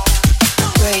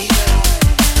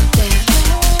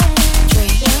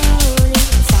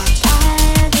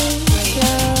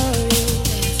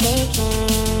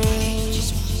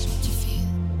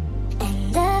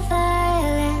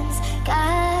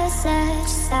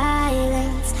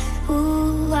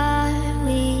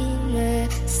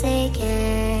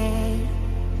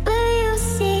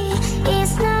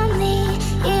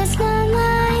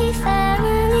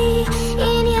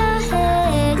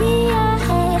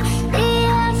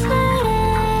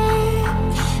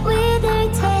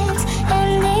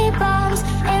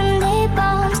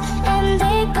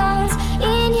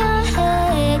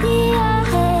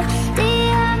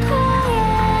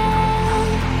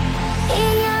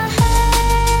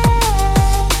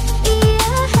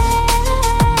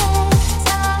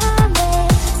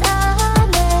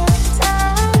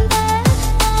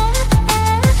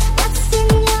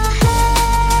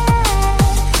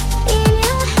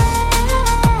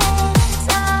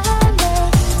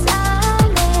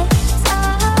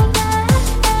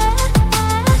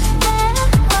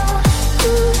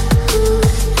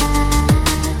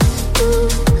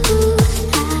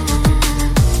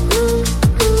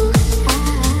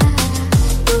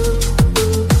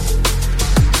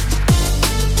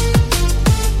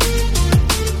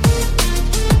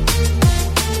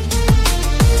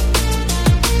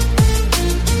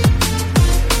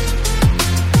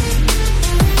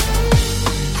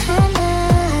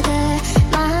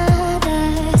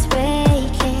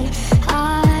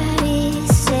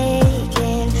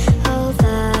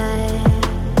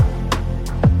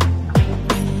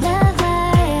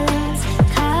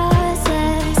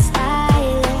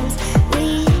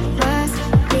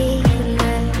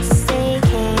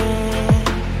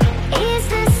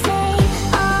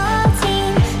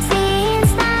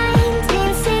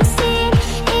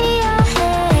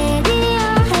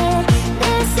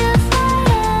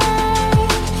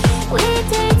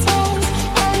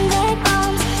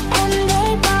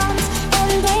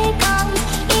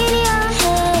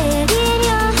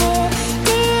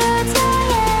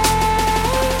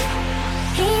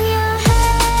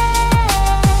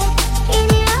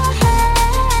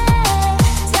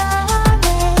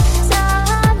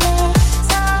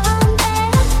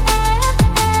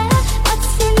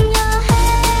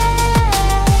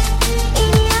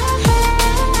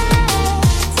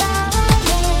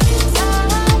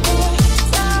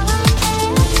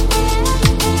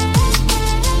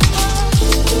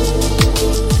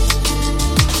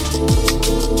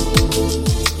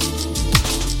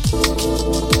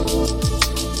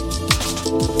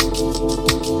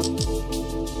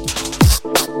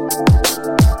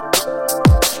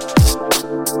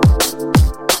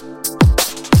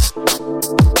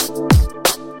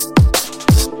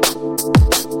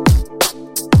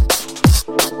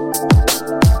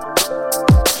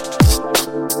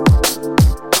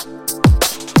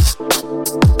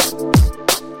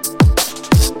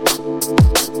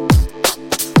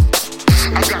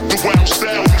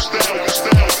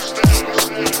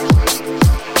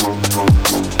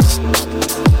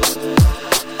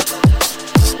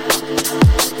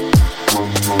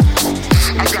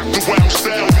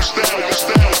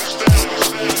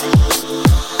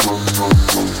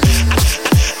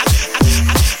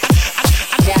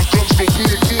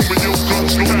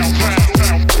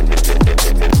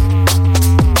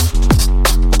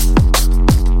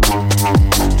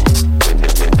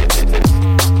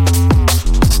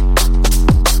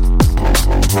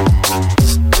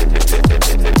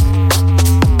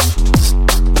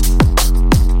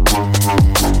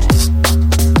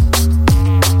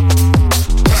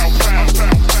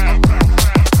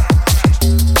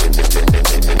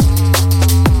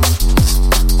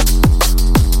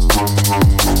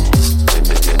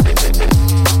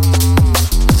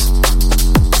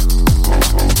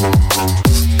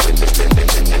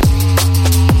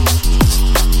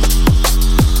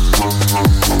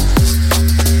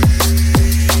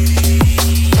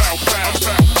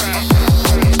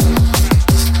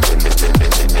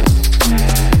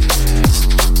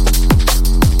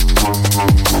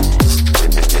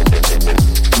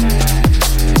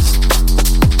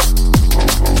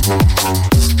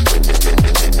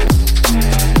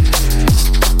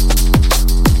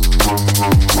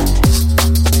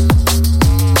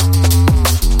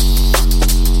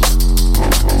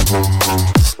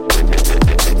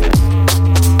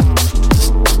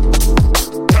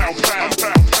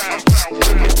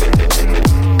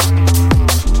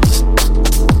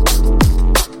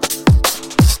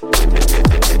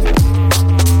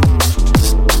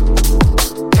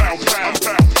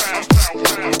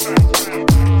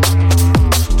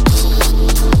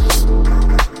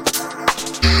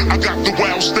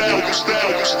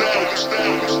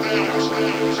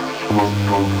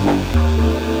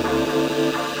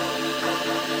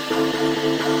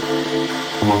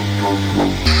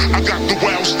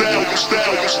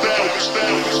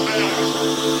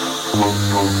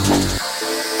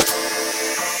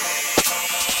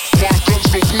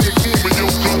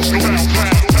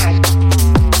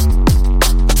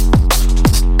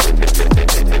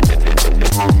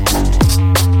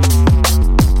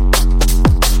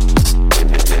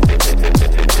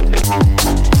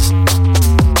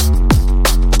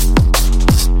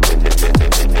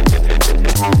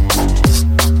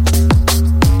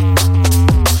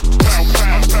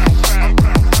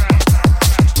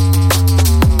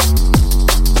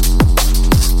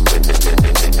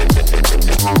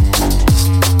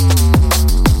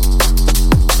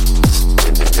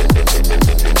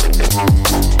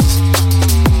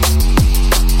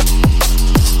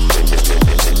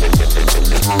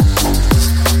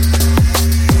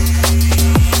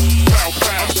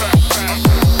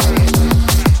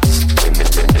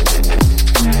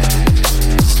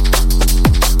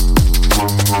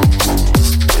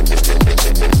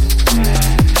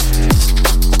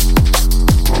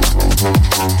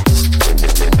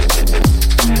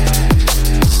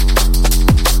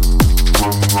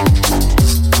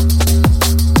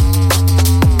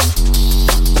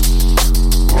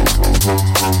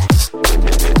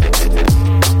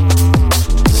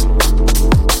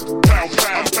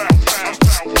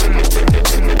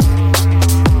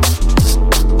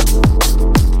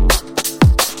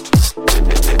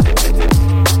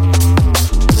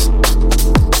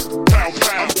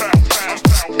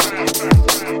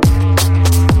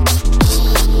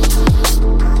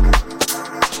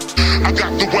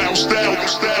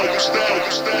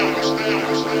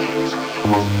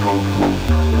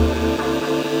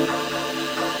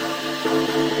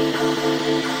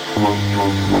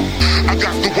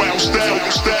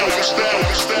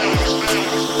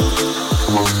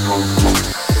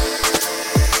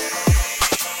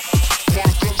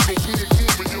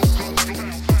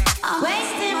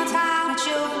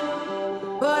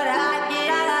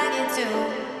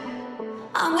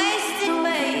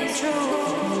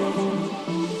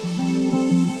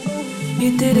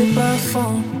 You did it by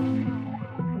phone.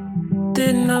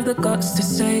 Didn't have the guts to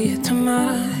say it to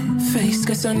my face.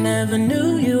 Guess I never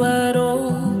knew you at all.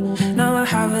 Now I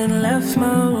haven't left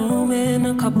my room in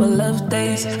a couple of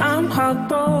days. I'm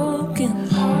heartbroken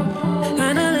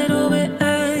and a little bit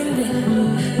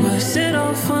angry. Was it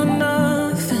all for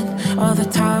nothing? All the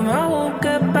time I won't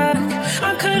get back.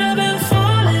 I could have been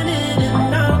falling in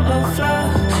and out of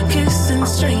love, kissing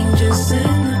strangers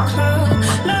in the club,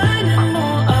 learning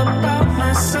more about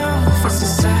myself. It's a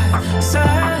sad,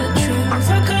 sad truth.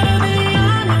 I could have been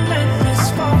young and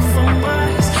reckless, far from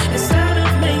wise. Instead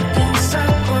of making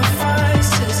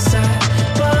sacrifices, sad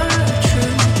but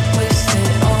true.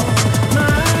 Wasted all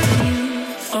my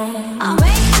youth on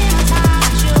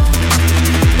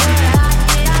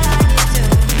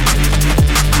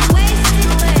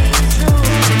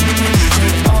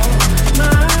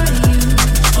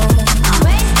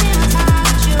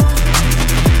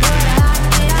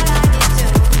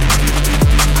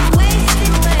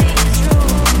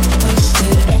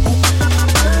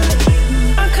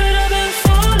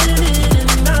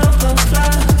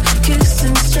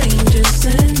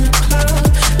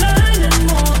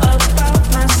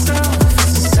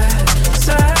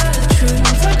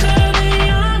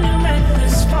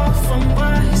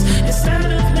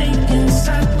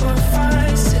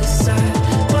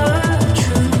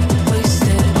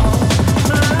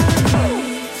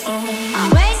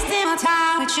my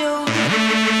time with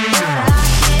you.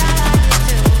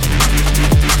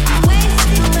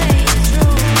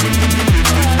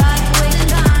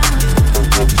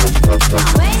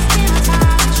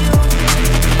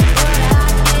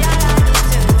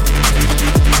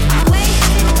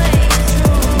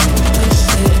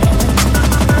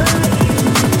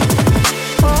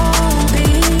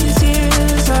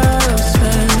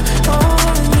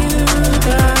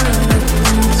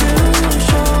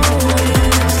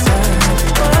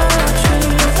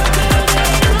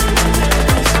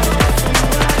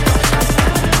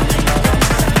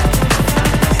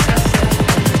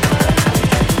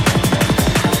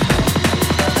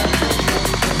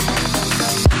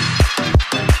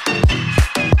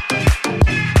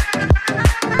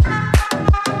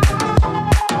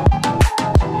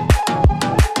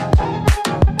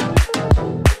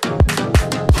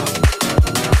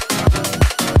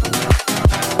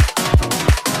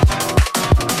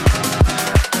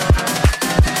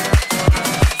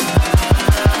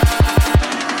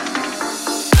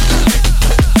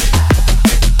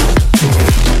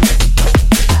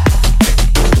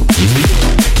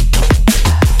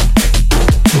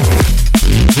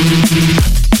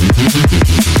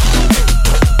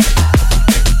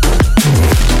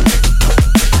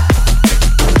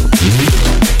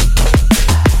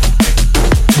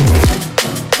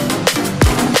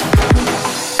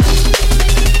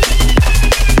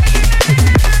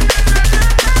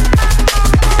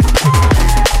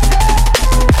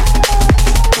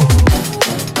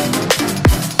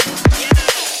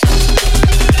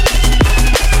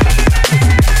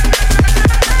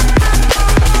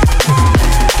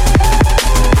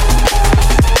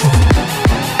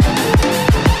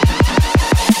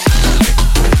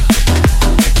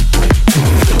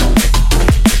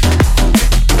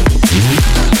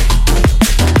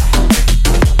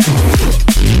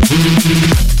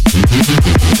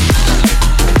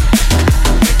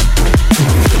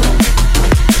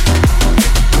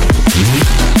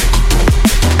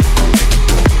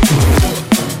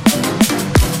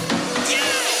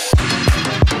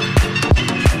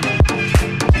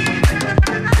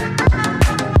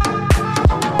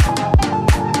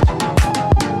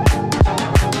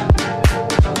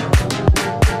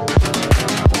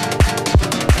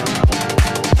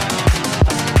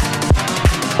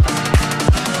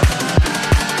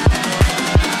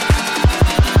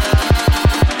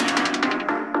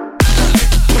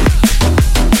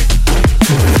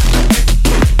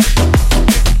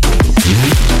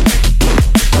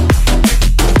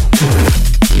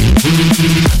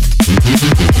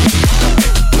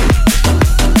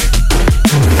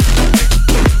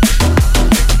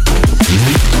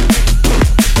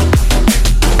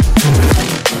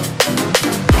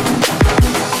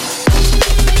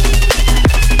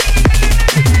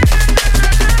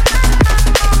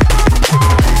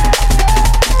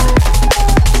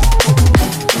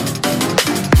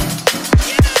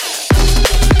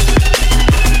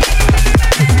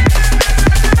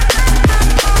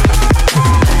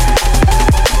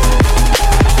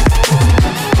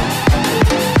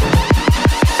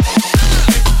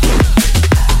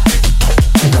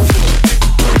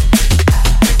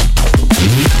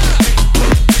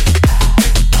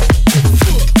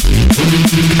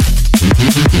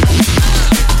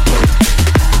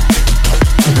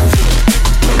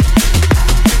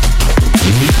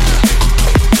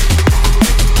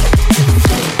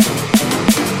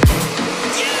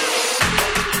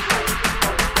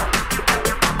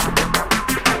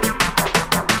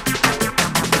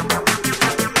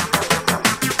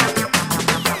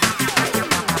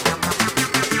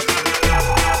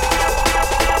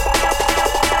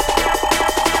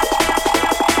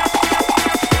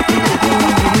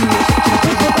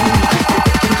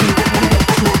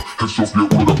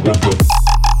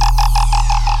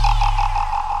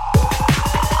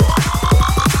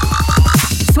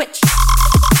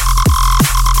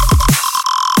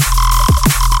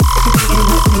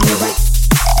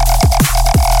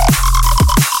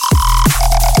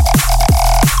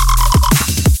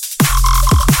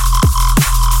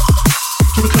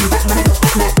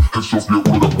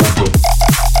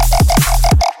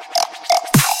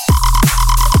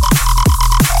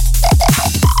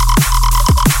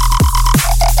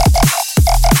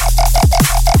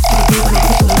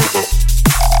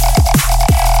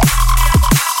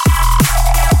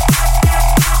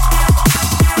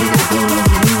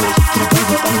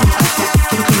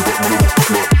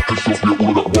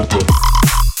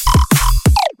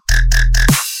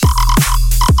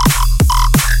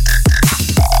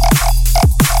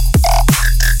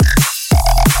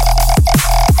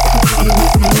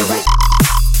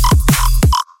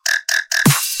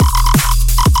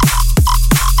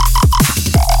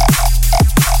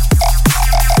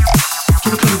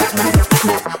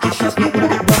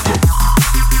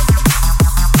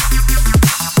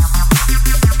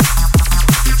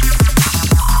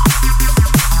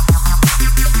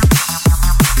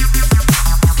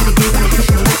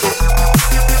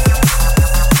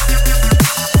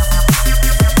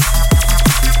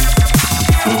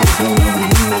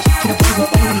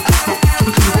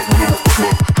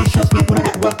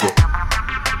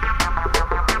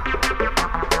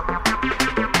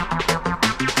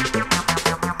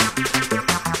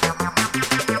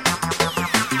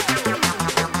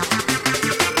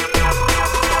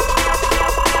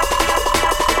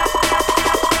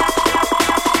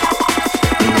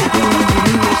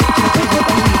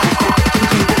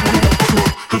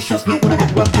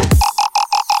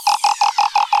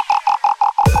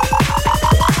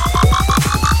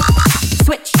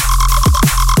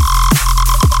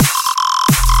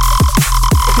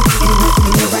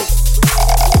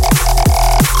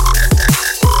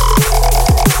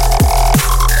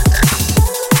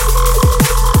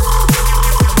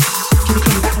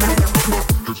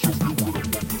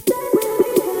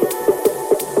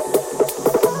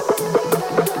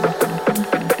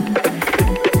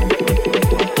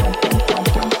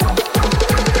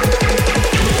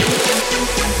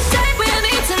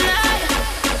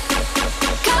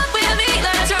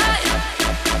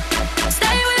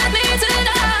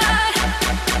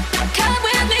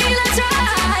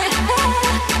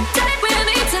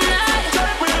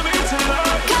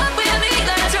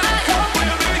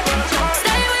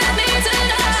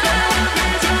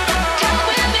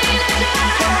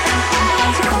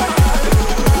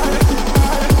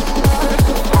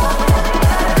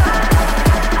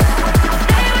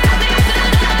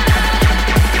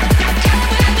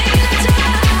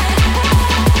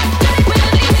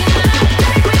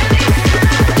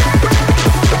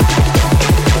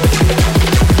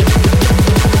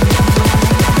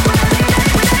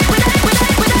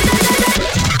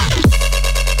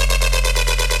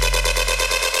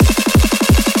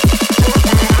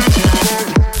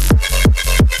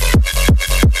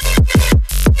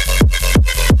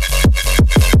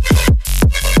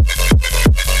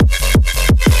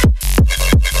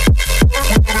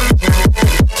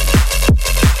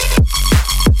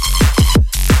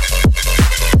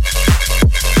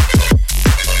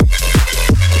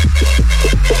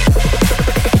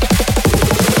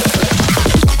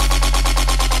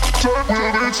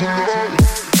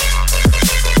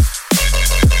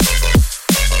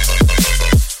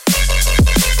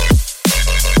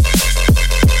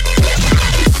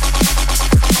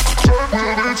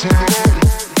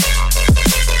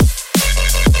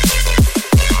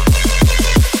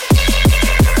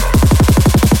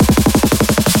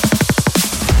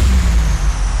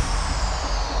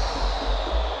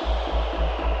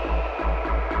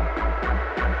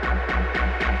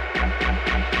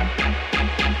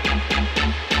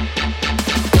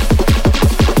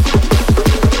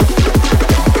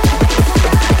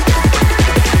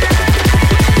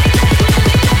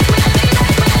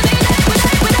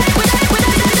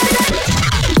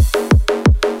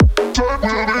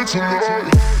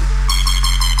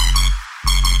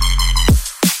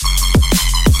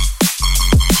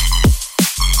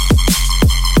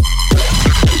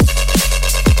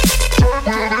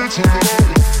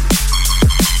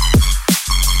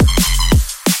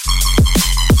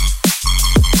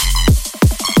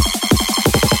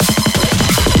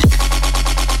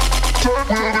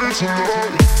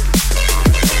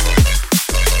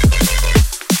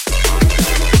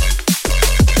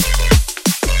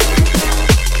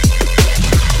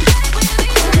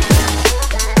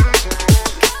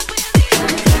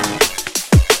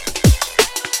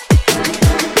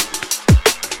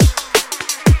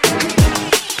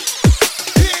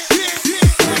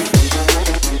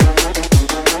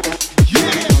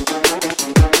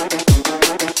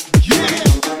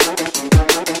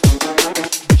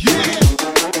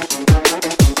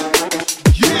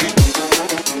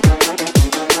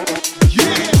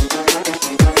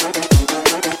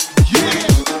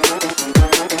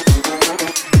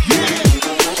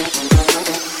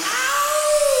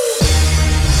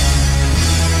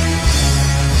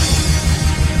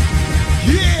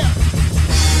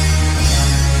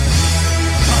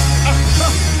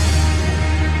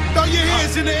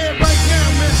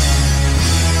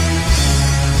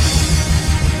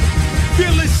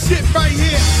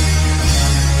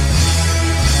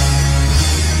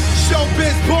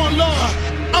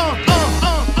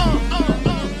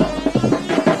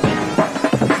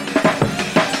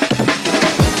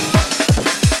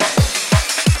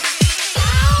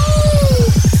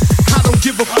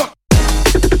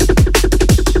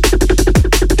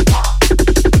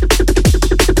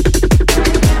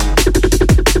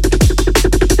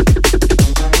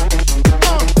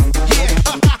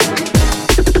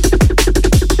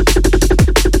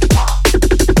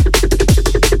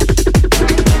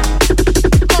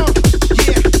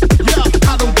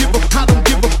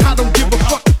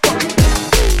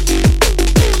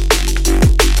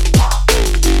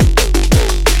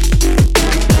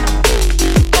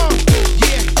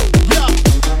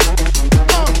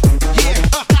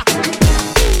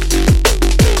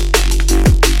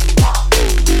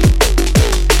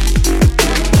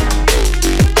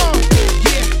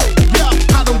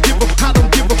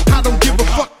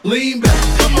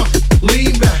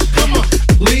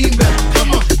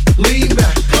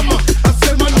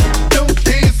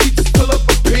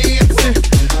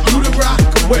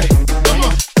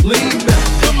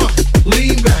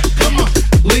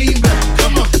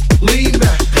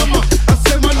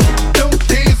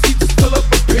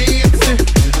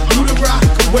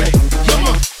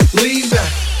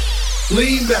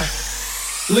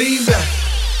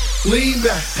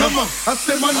 I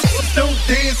said my niggas don't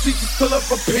dance, he just pull up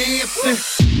a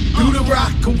pants and do the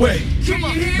rock away.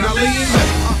 Now lean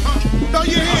back. Throw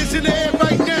your hands in the air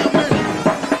right now, man.